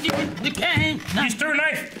 And the can. He's threw a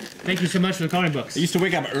knife. Thank you so much for the coloring books. I used to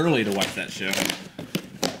wake up early to watch that show.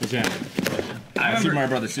 What's that? I Super remember, Mario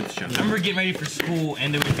Brothers Super Show. I remember getting ready for school,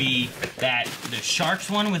 and there would be the sharks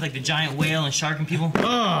one with like the giant whale and shark and people.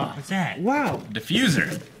 Oh, What's that? wow.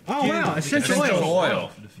 Diffuser. Oh, wow. Essential Essential oil.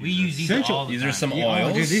 oil. We use these Essential. all the These time. are some Yeah, oh,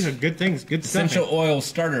 oils. dude, these are good things. Good stuff. Essential oil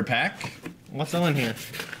starter pack. What's all in here?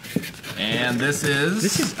 And this is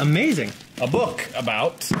This is amazing. a book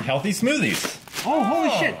about healthy smoothies. Oh, holy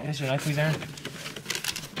shit. Is your knife, please, Aaron?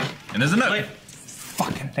 And there's a note.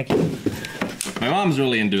 Fucking thank you. My mom's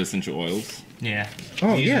really into essential oils. Yeah.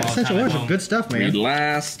 Oh, We use yeah. them all the Essential time at oils are home. good stuff, Read man.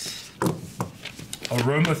 last.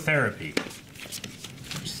 Aromatherapy.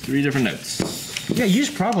 There's 3 different notes. Yeah, you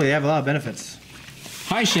should probably have a lot of benefits.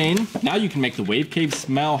 Hi Shane, now you can make the wave cave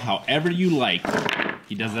smell however you like.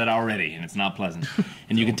 He does that already, and it's not pleasant.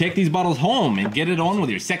 And you can take these bottles home and get it on with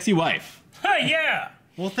your sexy wife. Hey, yeah.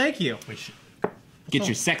 Well, thank you. Get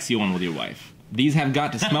your sexy on with your wife. These have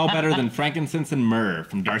got to smell better than frankincense and myrrh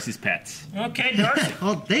from Darcy's Pets. Okay, Darcy.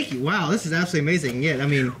 Oh, thank you. Wow, this is absolutely amazing. Yeah, I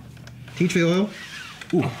mean, tea tree oil.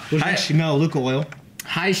 Ooh. Which Hi, actually smell Luca oil.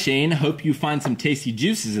 hi Shane, hope you find some tasty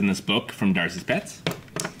juices in this book from Darcy's Pets.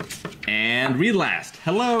 And read last.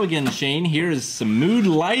 Hello again, Shane. Here is some mood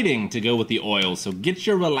lighting to go with the oil, so get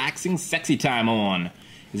your relaxing sexy time on.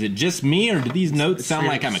 Is it just me, or do these notes sound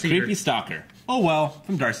like I'm a Cedar. creepy stalker? Oh well,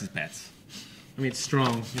 from Darcy's Pets. I mean, it's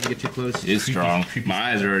strong. You can get too close. It is strong.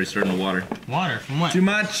 My eyes are already starting to water. Water from what? Too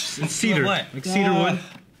much. It's cedar. What? Like cedar wood.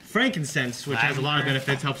 Frankincense, which has a lot of Lavender.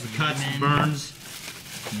 benefits, helps with cuts, Lemon. burns.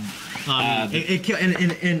 It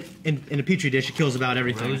in a petri dish, it kills about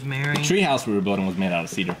everything. Rosemary. Treehouse we were building was made out of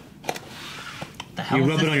cedar. The hell You is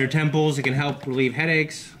rub this? it on your temples. It can help relieve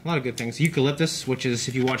headaches. A lot of good things. Eucalyptus, which is,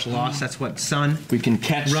 if you watch Lost, that's what Sun We can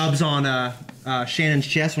catch. rubs on Shannon's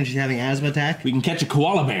chest when she's having an asthma attack. We can catch a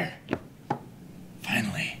koala bear.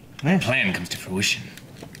 Finally, Yeah. plan comes to fruition.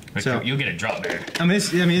 So- You'll get a drop bear. I mean,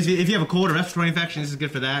 if you have a cold or respiratory infection, this is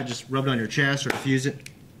good for that. Just rub it on your chest or diffuse it.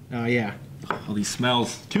 Yeah. All these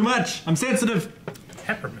smells. Too much. I'm sensitive.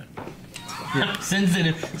 Peppermint.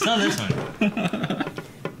 Sensitive. Saw this one.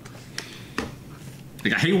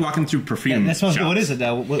 Like, I hate walking through perfume. That smells good. shops. What is it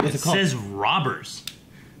though? What's It it called? says robbers.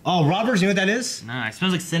 Oh, robbers. You know what that is? Nah, it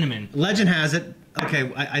smells like cinnamon. Legend has it.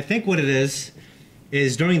 Okay, I think what it is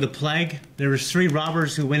during the plague, there was 3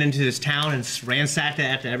 robbers who went into this town and ransacked it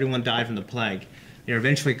after everyone died from the plague. They were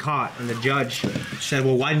eventually caught, and the judge said,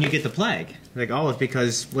 "Well, why didn't you get the plague?" Like, "Oh, it's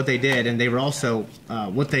because what they did, and they were also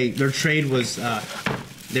their trade was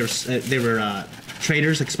they were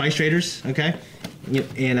traders, like spice traders, okay."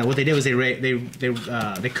 And what they did was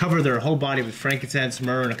they covered their whole body with frankincense,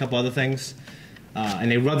 myrrh, and a couple other things,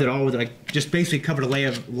 and they rubbed it all with like just basically covered a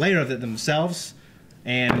layer of it themselves,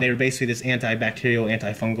 and they were basically this antibacterial,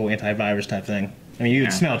 antifungal, antivirus type thing. I mean, you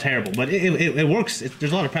would smell terrible, but it works.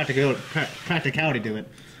 There's a lot of practicality to it.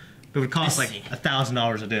 It would cost like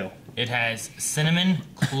 $1,000 to do. It has cinnamon,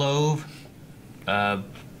 clove,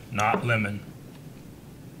 Not lemon.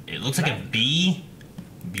 it looks like a bee,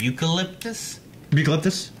 eucalyptus,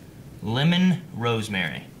 Eucalyptus? lemon,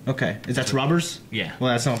 rosemary. Okay. That's robbers? Yeah.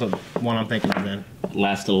 Well, that's not the one I'm thinking of then.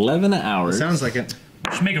 Last 11 hours. Sounds like it.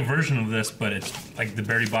 We should make a version of this, but it's like the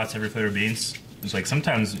Berry Bots every flavor beans. It's like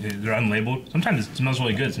sometimes they're unlabeled. Sometimes it smells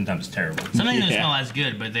really good. Sometimes it's terrible. Some of them don't Yeah. smell as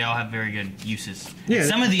good, but they all have very good uses. Yeah.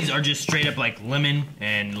 Some of these are just straight up like lemon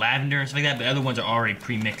and lavender and stuff like that, but other ones are already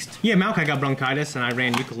pre-mixed. Yeah, Malachi got bronchitis, and I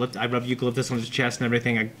ran eucalyptus. I rubbed eucalyptus on his chest and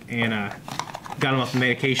everything, and got him off the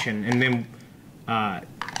medication. And then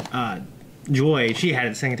Joy, she had it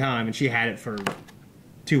at the same time, and she had it for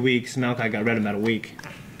 2 weeks. Malachi got rid of it in about a week.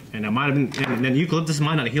 And it might have been, and then eucalyptus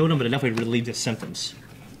might not have healed him, but it definitely relieved his symptoms.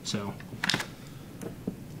 So.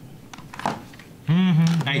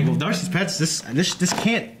 Hey, well, Darcy's Pets, this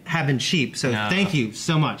can't have been cheap, so No. thank you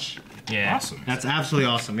so much. Yeah. Awesome. That's absolutely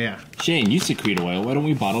awesome, yeah. Shane, you secrete oil. Why don't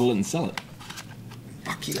we bottle it and sell it?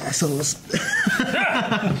 Fuck you assholes.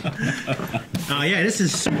 Yeah, this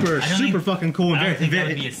is super I don't think- fucking cool. I And don't think that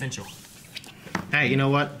very, would be essential. hey, you know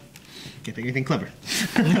what? Can't think of anything clever.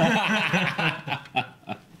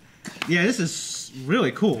 Yeah, this is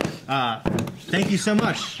really cool. Thank you so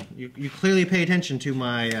much. You clearly pay attention to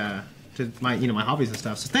my my hobbies and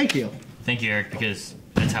stuff. So thank you. Thank you, Eric, because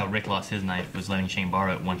that's how Rick lost his knife, was letting Shane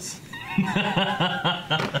borrow it once.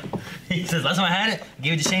 He says, last time I had it, I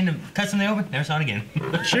gave it to Shane to cut something open, never saw it again.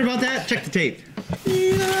 Sure about that? Check the tape.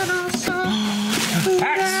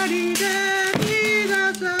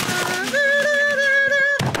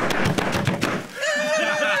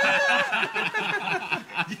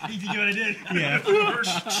 You know what I did? Yeah.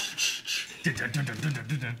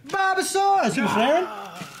 Barbasaur! See what's there?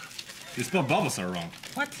 You spelled Bulbasaur wrong.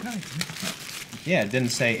 What? No. Yeah, it didn't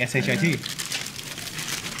say S-H-I-T.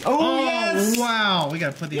 Oh, yes! Wow. We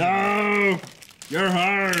gotta put these. Oh, you're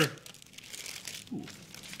hard.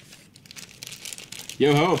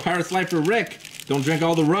 Yo ho, Pirate's Life for Rick. Don't drink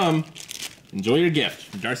all the rum. Enjoy your gift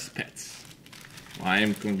from Darcy's Pets. Well, I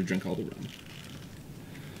am going to drink all the rum.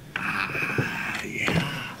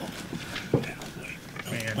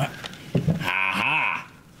 Ha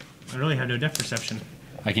I really have no depth perception.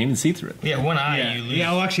 I can even see through it. Yeah, one eye, Yeah. you lose.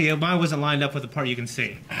 Yeah, well, actually, mine wasn't lined up with the part you can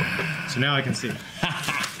see. So now I can see.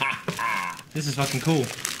 This is fucking cool.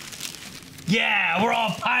 Yeah, we're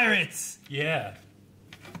all pirates! Yeah.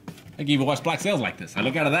 I can even watch Black Sails like this. I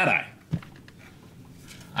look out of that eye.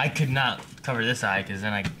 I could not cover this eye, because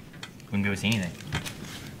then I wouldn't be able to see anything.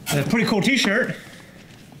 A pretty cool T-shirt.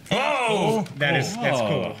 Oh! That's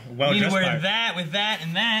cool. Well You need to dressed wear pirate. that with that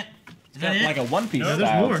and that. Is that it? Like a One Piece No, there's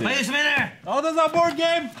style, more. too. Wait, there's some in there! Oh, there's a board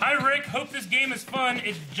game! Hi, Rick. Hope this game is fun.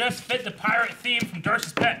 It just fit the pirate theme from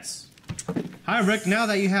Darcy's Pets. Hi, Rick. Now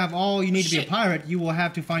that you have all you need to be a Shit. pirate, you will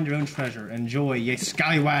have to find your own treasure. Enjoy, ye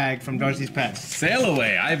scallywag from Darcy's Pets. Sail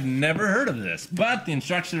away. I've never heard of this, but the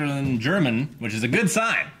instructions are in German, which is a good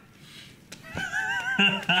sign.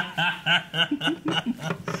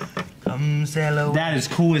 Come sail away. That is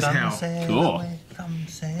cool as Come hell. sail Cool. away, come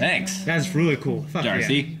sail Thanks, away. That's really cool. Fuck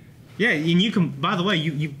Darcy. Yeah, and you can. By the way,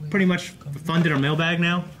 you pretty much funded our mailbag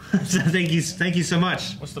now. So thank you so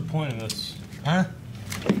much. What's the point of this? Huh?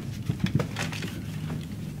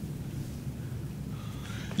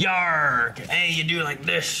 Yarg! Hey, you do it like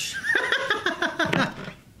this.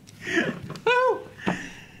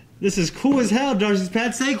 This is cool as hell, Darcy's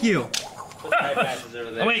Pets. Thank you.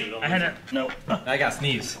 Oh, wait. I had a... No. I got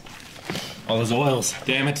sneeze. All those oils.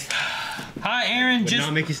 Damn it. Hi, Aaron. Would Just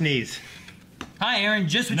not make you sneeze. hi, Aaron.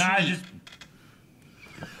 Just what Nah, you need.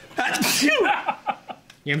 just...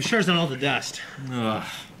 Yeah, I'm sure it's not all the dust. Ugh.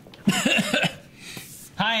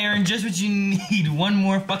 Hi, Aaron. Just what you need. One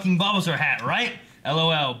more fucking Bulbasaur hat, right?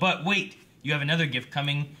 LOL. But wait, you have another gift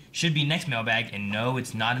coming should be next mailbag. And no,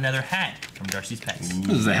 it's not another hat from Darcy's Pets.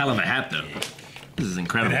 This is a hell of a hat, though. This is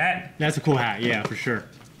incredible. That. That's a cool hat, yeah, for sure.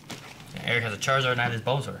 Eric has a Charizard and I have his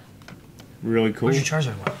Bulbasaur. Really cool. Where's your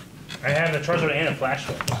Charizard one? I have the Charizard and a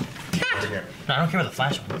flashlight. Over here. No, I don't care about the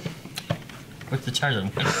flash one. What's the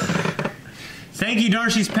Charizard one? Thank you,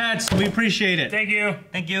 Darcy's Pets. We appreciate it. Thank you.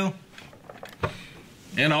 Thank you.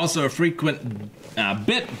 And also a frequent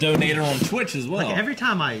bit donator on Twitch as well. Like every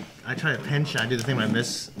time I try to pinch, I do the thing where I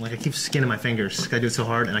miss. Like I keep skinning my fingers. 'Cause I do it so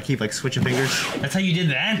hard, and I keep like switching fingers. That's how you did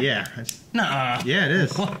that? Yeah. Nuh-uh. Yeah, it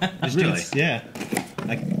is. Really? Yeah.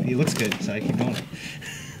 Like he looks good, so I keep doing it.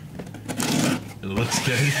 It looks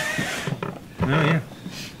good. Oh yeah.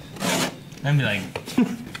 I'd be like,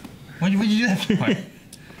 what'd you do that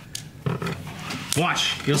for?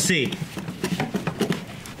 Watch, you'll see.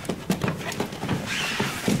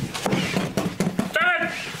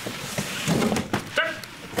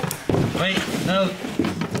 Wait, no.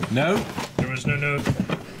 No? There was no note.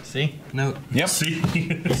 See? No. Yep. See?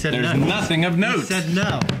 He said There's no. nothing of note. He said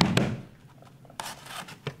no.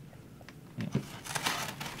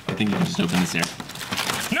 I think you can just open this here.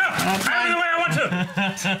 No! I have it the way I want to!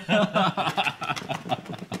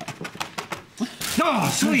 Oh,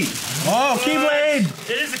 sweet. Oh, Keyblade!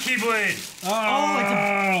 It is a Keyblade.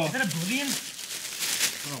 Oh, is that Oblivion? I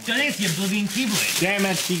think it's the Oblivion Keyblade. Damn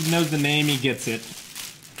it, he knows the name, he gets it.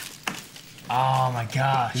 Oh my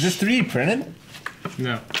gosh. Is this 3D printed?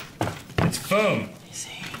 No. It's foam.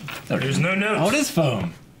 There's no notes. Oh, it is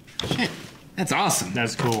foam. Shit, that's awesome.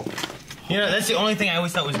 That's cool. You know, that's the only thing I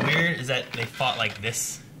always thought was weird is that they fought like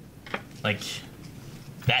this. Like,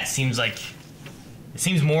 that seems like, it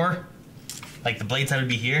seems more like the blade side would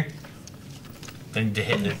be here than to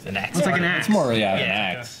hit an axe. It's like an axe. It's more, yeah, an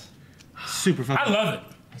Yeah. axe. Super fucking. I love it.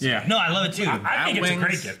 Yeah. No, I love it too. I think it's a wings.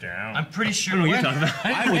 great gift, Aaron. I'm pretty sure. I don't know what you're talking about.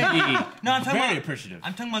 I would be No, I'm talking very about. appreciative.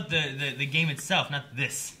 I'm talking about the game itself, not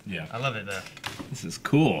this. Yeah. I love it though. This is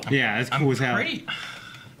cool. Yeah, it's I'm cool as hell. pretty.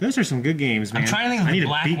 Those are some good games, man. I'm trying to think of I need the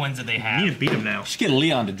black beat- ones that they I need have. to beat them now. You should get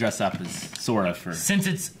Leon to dress up as Sora for. Since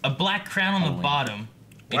it's a black crown on the bottom,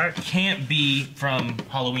 Why- it can't be from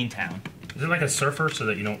Halloween Town. Is it like a surfer so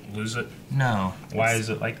that you don't lose it? No. Why is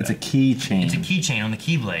it like that? It's a keychain. It's a keychain on the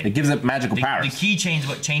keyblade. It gives it magical The powers. keychain is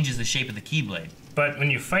what changes the shape of the keyblade. But when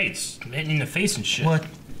you fight, it's hitting in the face and shit. What?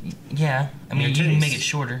 Yeah. I mean, Your you can titties. make it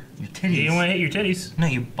shorter. Your titties. You don't want to hit your titties No,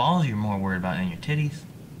 your balls you're more worried about than your titties.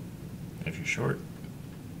 if you're short.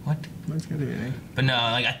 What? What's gonna be anything? But no,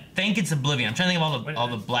 like I think it's Oblivion. I'm trying to think of What- all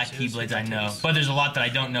the black seriously, keyblades I know. titties. But there's a lot that I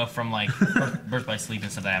don't know from like Birth by Sleep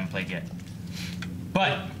and stuff that I haven't played yet.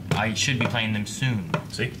 But I should be playing them soon.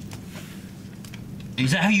 See?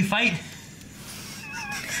 Is that how you fight?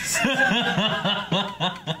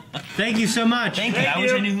 Thank you so much. Thank you. Thank I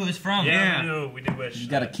wish you. I knew who it was from. Yeah. We do wish. You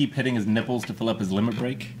gotta keep hitting his nipples to fill up his limit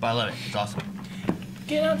break. But I love it. It's awesome.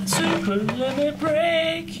 Get out the super limit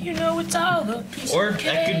break. You know it's all a piece Or of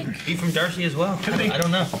that cake. could be from Darcy as well. Could be. I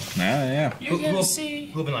don't know. Yeah. You're gonna see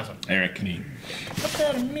Who opened the last one? Eric. Me. a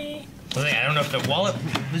better me. Well, I don't know if the wallet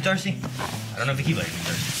was Darcy. I don't know if the keyblade was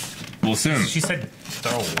Darcy. We'll soon. She said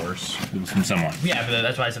Star Wars. It was from someone. Yeah, but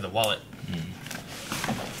that's why I said the wallet.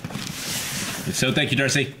 So thank you,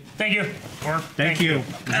 Darcy. Thank you. Or Thank you.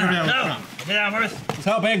 Where that was No! from? I did that on purpose. It's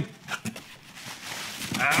helping.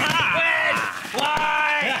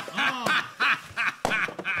 Why?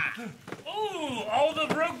 Ooh, all the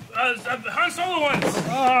rogue Han Solo ones.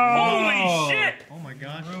 Holy shit! Oh my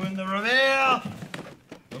god. Ruin the reveal!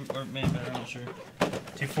 Or maybe better, I'm not sure.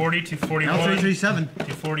 240, 241, L337.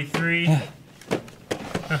 243. I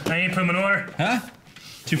ain't put them in order. Huh?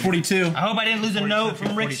 242. I hope I didn't lose a note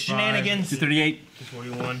from Rick's 245, shenanigans. 238.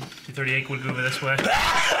 241, 238 would go over this way.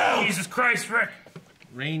 Jesus Christ, Rick.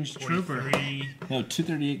 Range trooper. 43, No,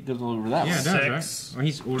 238 goes over that Yeah, one. it does, Six. right? Or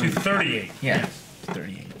he's ordering. 238. Yeah.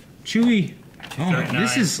 38. Chewy. Oh, 39.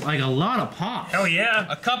 this is like a lot of pop. Hell yeah.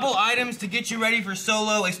 A couple items to get you ready for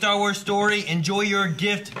Solo, a Star Wars story. Enjoy your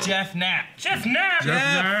gift, Jeff Knapp. Jeff Knapp.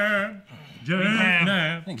 Jeff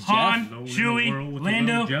have Thanks, Jeff. Han, World Chewie, with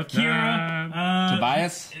Lando, Jeff Kira,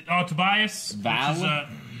 Tobias. Tobias, Val. which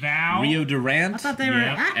is, Val. Rio Durant. I thought they were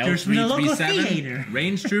Yeah. actors from the local theater.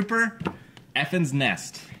 Range Trooper. Effen's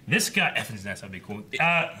Nest. This guy, Effen's Nest, that'd be cool.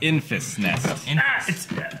 Infus Nest.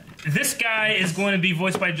 This guy is going to be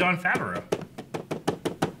voiced by John Favreau.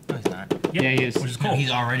 No, he's not. Yeah, he is. Which is cool. No,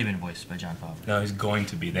 he's already been voiced by John Favreau. No, he's going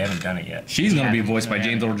to be. They haven't done it yet. She's going to be voiced by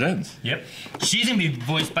James Earl Jones. Yep. She's gonna be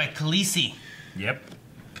voiced by Khaleesi. Yep.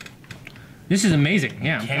 This is amazing.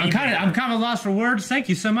 Yeah, Kenny I'm kind Baker. of lost for words. Thank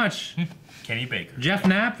you so much, Kenny Baker. Jeff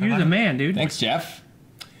Knapp. You're the man, dude. Thanks, Jeff.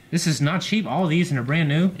 This is not cheap. All of these and are brand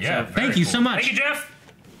new. Yeah. So very thank you cool. so much. Thank you, Jeff.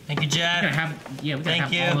 Thank you, We gotta Jeff. have, we gotta Thank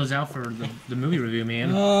have you. all those out for the movie review,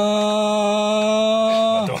 man.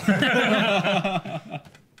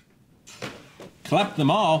 Collect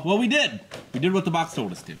them all. Well, we did. We did what the box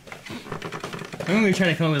told us to. Remember we were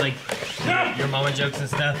trying to come up with like your mama jokes and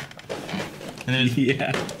stuff? And there's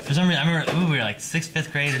Yeah. for some reason I remember we were like 6th,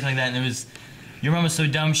 5th grade or something like that, and it was your mama's so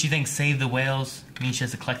dumb she thinks Save the Whales means she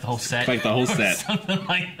has to collect the whole set. Collect the whole Or set. something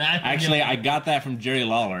like that. Actually, I got that from Jerry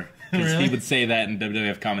Lawler. Because Really? he would say that in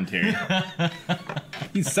WWF commentary.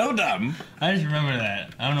 He's so dumb. I just remember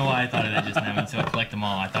that. I don't know why I thought of that just now until I collect them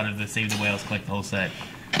all. I thought of the Save the Whales, collect the whole set.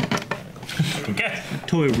 Okay.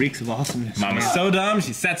 Toy reeks of awesomeness. Mama's so dumb,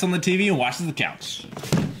 she sits on the TV and watches the couch.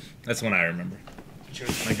 That's one I remember.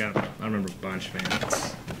 I remember a bunch, man.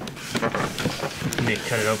 Nick,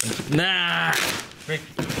 cut it open. Nah! Rick,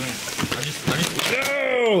 I'll just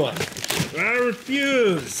No! I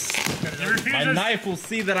refuse! He refuses. My knife will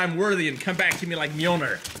see that I'm worthy and come back to me like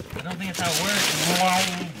Mjolnir. I don't think that's how it works.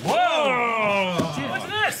 Whoa!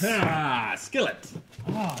 What's this? Ah, skillet.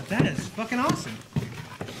 Oh, that is fucking awesome.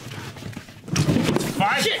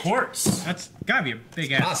 5 quarts. That's gotta be a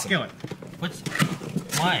big ass Awesome. skillet.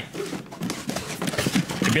 Why?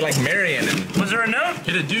 It'd be like Marion and Was there a note?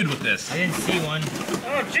 hit a dude with this. I didn't see one.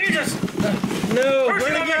 Oh, Jesus! No, First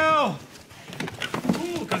where'd one. it go?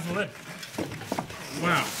 Ooh, because the lid.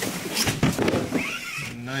 Wow.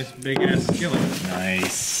 Nice big ass skillet.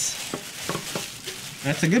 Nice.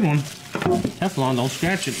 That's a good one. Teflon, don't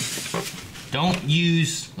scratch it. Don't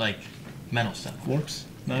use like metal stuff. Forks,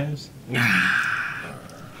 knives.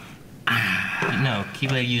 No,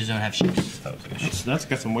 Keyblade users don't have shapes. That's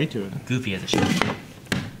got some weight to it. Goofy has a shape.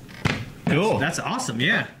 Cool. That's awesome,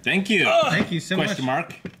 yeah. Thank you. Thank you so much. Question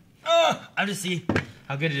mark. I'll just see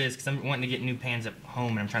how good it is because I'm wanting to get new pans at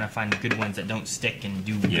home and I'm trying to find good ones that don't stick and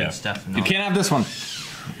do Yeah. good stuff. And You all. can't have this one.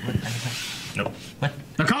 What? Nope. What?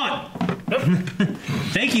 Now, Colin, Nope.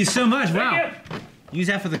 thank you so much. Wow. Thank you. Use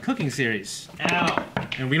that for the cooking series. Ow.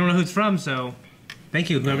 And we don't know who it's from, so thank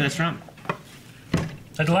you, whoever that's from.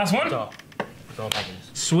 Is that the last one? It's all packages.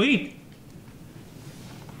 Sweet.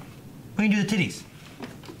 We can do the titties.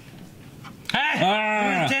 Hey!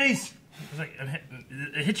 Ah. Do the titties! It's like,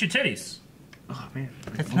 it hits your titties. Oh, man.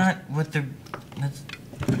 That's not what they're. That's.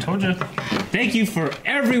 I told you. Thank you for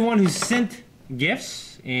everyone who sent gifts.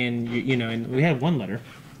 And, you know, and we had 1 letter.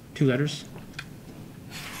 2 letters.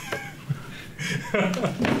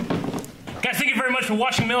 Guys, thank you very much for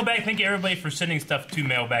watching Mailbag. Thank you, everybody, for sending stuff to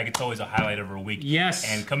Mailbag. It's always a highlight of our week. Yes.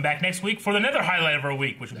 And come back next week for another highlight of our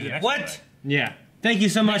week, which will be the next What? Mailbag. Yeah. Thank you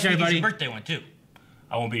so much, Next week is everybody. your birthday one too.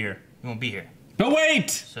 I won't be here. You won't be here. But wait!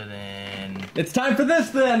 So then. It's time for this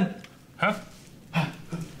then. Huh?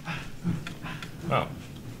 Oh.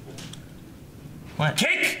 What?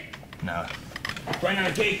 Cake! No. Right on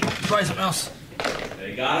a cake. Try something else.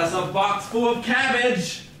 They got us a box full of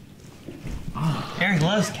cabbage. Eric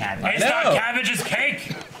loves cabbage. It's know. not cabbage, it's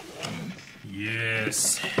cake.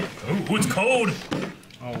 Yes. Oh, it's cold.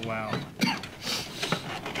 Oh, wow.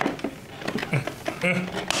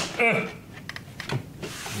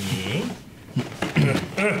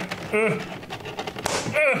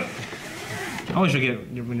 I wish I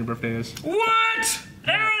get when your birthday is. What?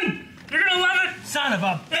 Aaron, you're gonna love it. Son of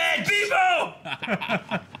a bitch!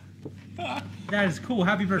 Bebo! That is cool.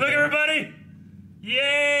 Happy Look, birthday. everybody.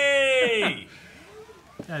 Yay!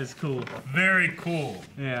 That is cool. Very cool.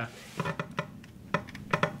 Yeah.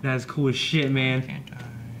 That is cool as shit, man.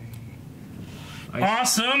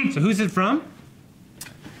 Awesome. So who's it from?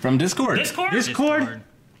 From Discord. Discord? Discord?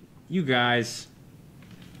 You guys.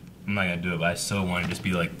 I'm not gonna do it, but I so want to just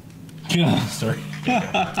be like, sorry.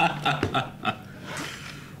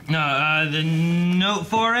 No, the note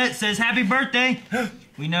for it says happy birthday.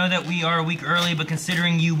 We know that we are a week early, but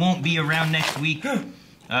considering you won't be around next week,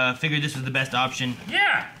 figured this was the best option.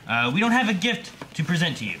 Yeah. We don't have a gift to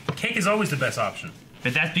present to you, Cake is always the best option.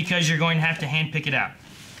 but that's because you're going to have to hand pick it out.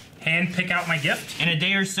 Hand pick out my gift. In a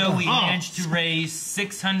day or so, we managed to raise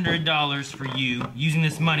 $600 for you. Using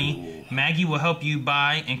this money, Maggie will help you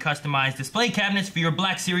buy and customize display cabinets for your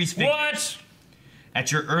Black Series figures What?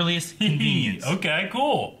 at your earliest convenience. Okay,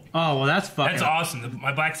 cool. Oh, well, that's fucking. That's awesome.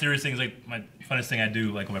 My Black Series thing is like my funnest thing I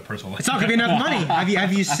do, like in my personal life. It's not gonna be enough money.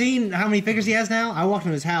 Have you seen how many figures he has now? I walked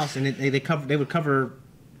into his house and they would cover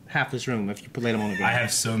half this room if you laid them on the I ground.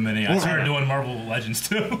 have so many. I started doing Marvel Legends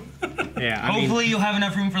too. Yeah, I mean, Hopefully, you'll have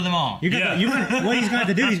enough room for them all. what he's going to have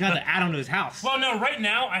to do, he's going to add on to his house. Well, no, right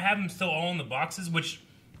now I have them still all in the boxes, which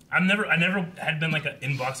I never had been like an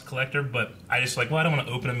inbox collector, but I just like, well, I don't want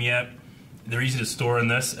to open them yet. They're easy to store in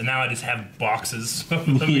this, and now I just have boxes of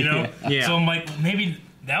them, you know? Yeah. So I'm like, maybe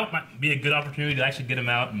that might be a good opportunity to actually get them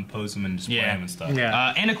out and pose them and display them and stuff.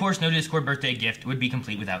 Yeah. And of course, no Discord birthday gift would be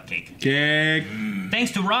complete without cake. Cake.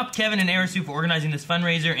 Thanks to Rob, Kevin, and Arisu for organizing this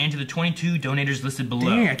fundraiser, and to the 22 donators listed below.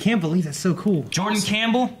 Dang, I can't believe that's so cool. Jordan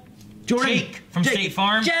Campbell, Jake from State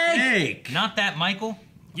Farm, Jake. not that Michael,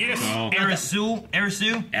 Yes. Oh. Arisu,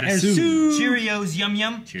 Cheerios. Cheerios, Yum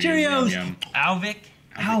Yum, Cheerios. Alvic,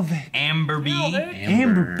 Alvic. Amber B,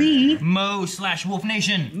 Amber B. Mo/Wolf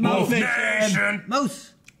Nation, Wolf Nation.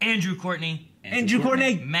 Mos. Andrew Courtney, Andrew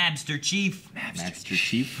Courtney. Mabster Chief, Master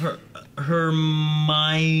Chief.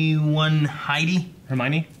 Hermione Heidi.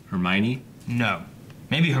 Hermione. Hermione. No,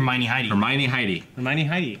 maybe Hermione Heidi. Hermione Heidi. Hermione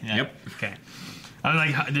Heidi. Yeah. Yep. Okay. I was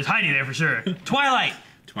like, there's Heidi there for sure. Twilight.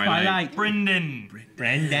 Twilight. Brendan.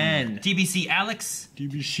 Brendan. TBC Alex.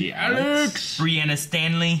 TBC Alex. Brianna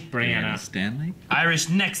Stanley. Brianna. Stanley. Irish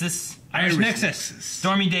Nexus. Irish Nexus.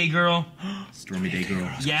 Stormy Day Girl. Stormy Day Girl.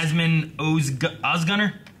 Yasmin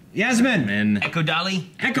Osgunner. Yasmin. Men. Echo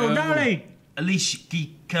Dolly. Echo Dolly.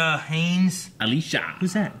 Alicia Haynes. Alicia.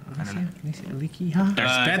 Who's that? I don't know. Aliki, huh?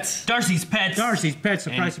 Darcy Pets. Darcy's Pets. Darcy's Pet.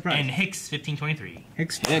 Surprise, and, surprise. And Hicks 1523.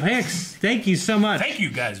 Hicks. Hicks. Thank you so much. Thank you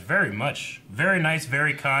guys very much. Very nice,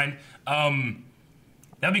 very kind.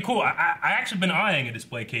 That'd be cool. I actually been eyeing a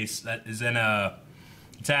display case that is in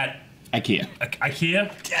it's at IKEA.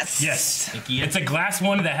 IKEA. Yes. IKEA. It's a glass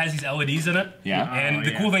one that has these LEDs in it. Yeah. And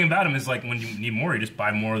the cool thing about them is like when you need more, you just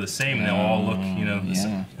buy more of the same, and they'll all look,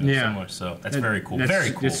 similar. So that's very cool.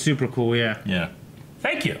 Very cool. It's super cool. Yeah. Yeah.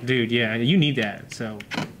 Thank you, dude. Yeah, you need that. So.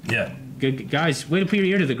 Yeah. Good guys. Way to put your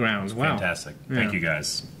ear to the ground. Wow. Fantastic. Thank you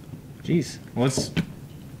guys. Jeez. Let's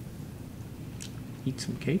eat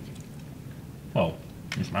some cake. Well,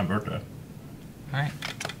 it's my birthday. All right.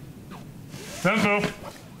 Thank you.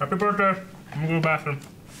 Happy birthday. I'm gonna go to the bathroom.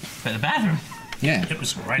 To the bathroom? Yeah. It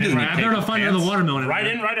was right in. I better find another watermelon. Right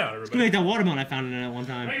in, right out. It's gonna make that watermelon I found in it one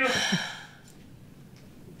time.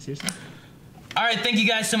 Seriously? All right, thank you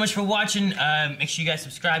guys so much for watching. Make sure you guys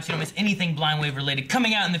subscribe so you don't miss anything Blind Wave related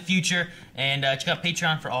coming out in the future. And check out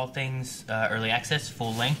Patreon for all things early access,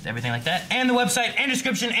 full length, everything like that. And the website, and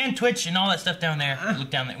description, and Twitch, and all that stuff down there. Look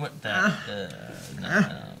down there. What the...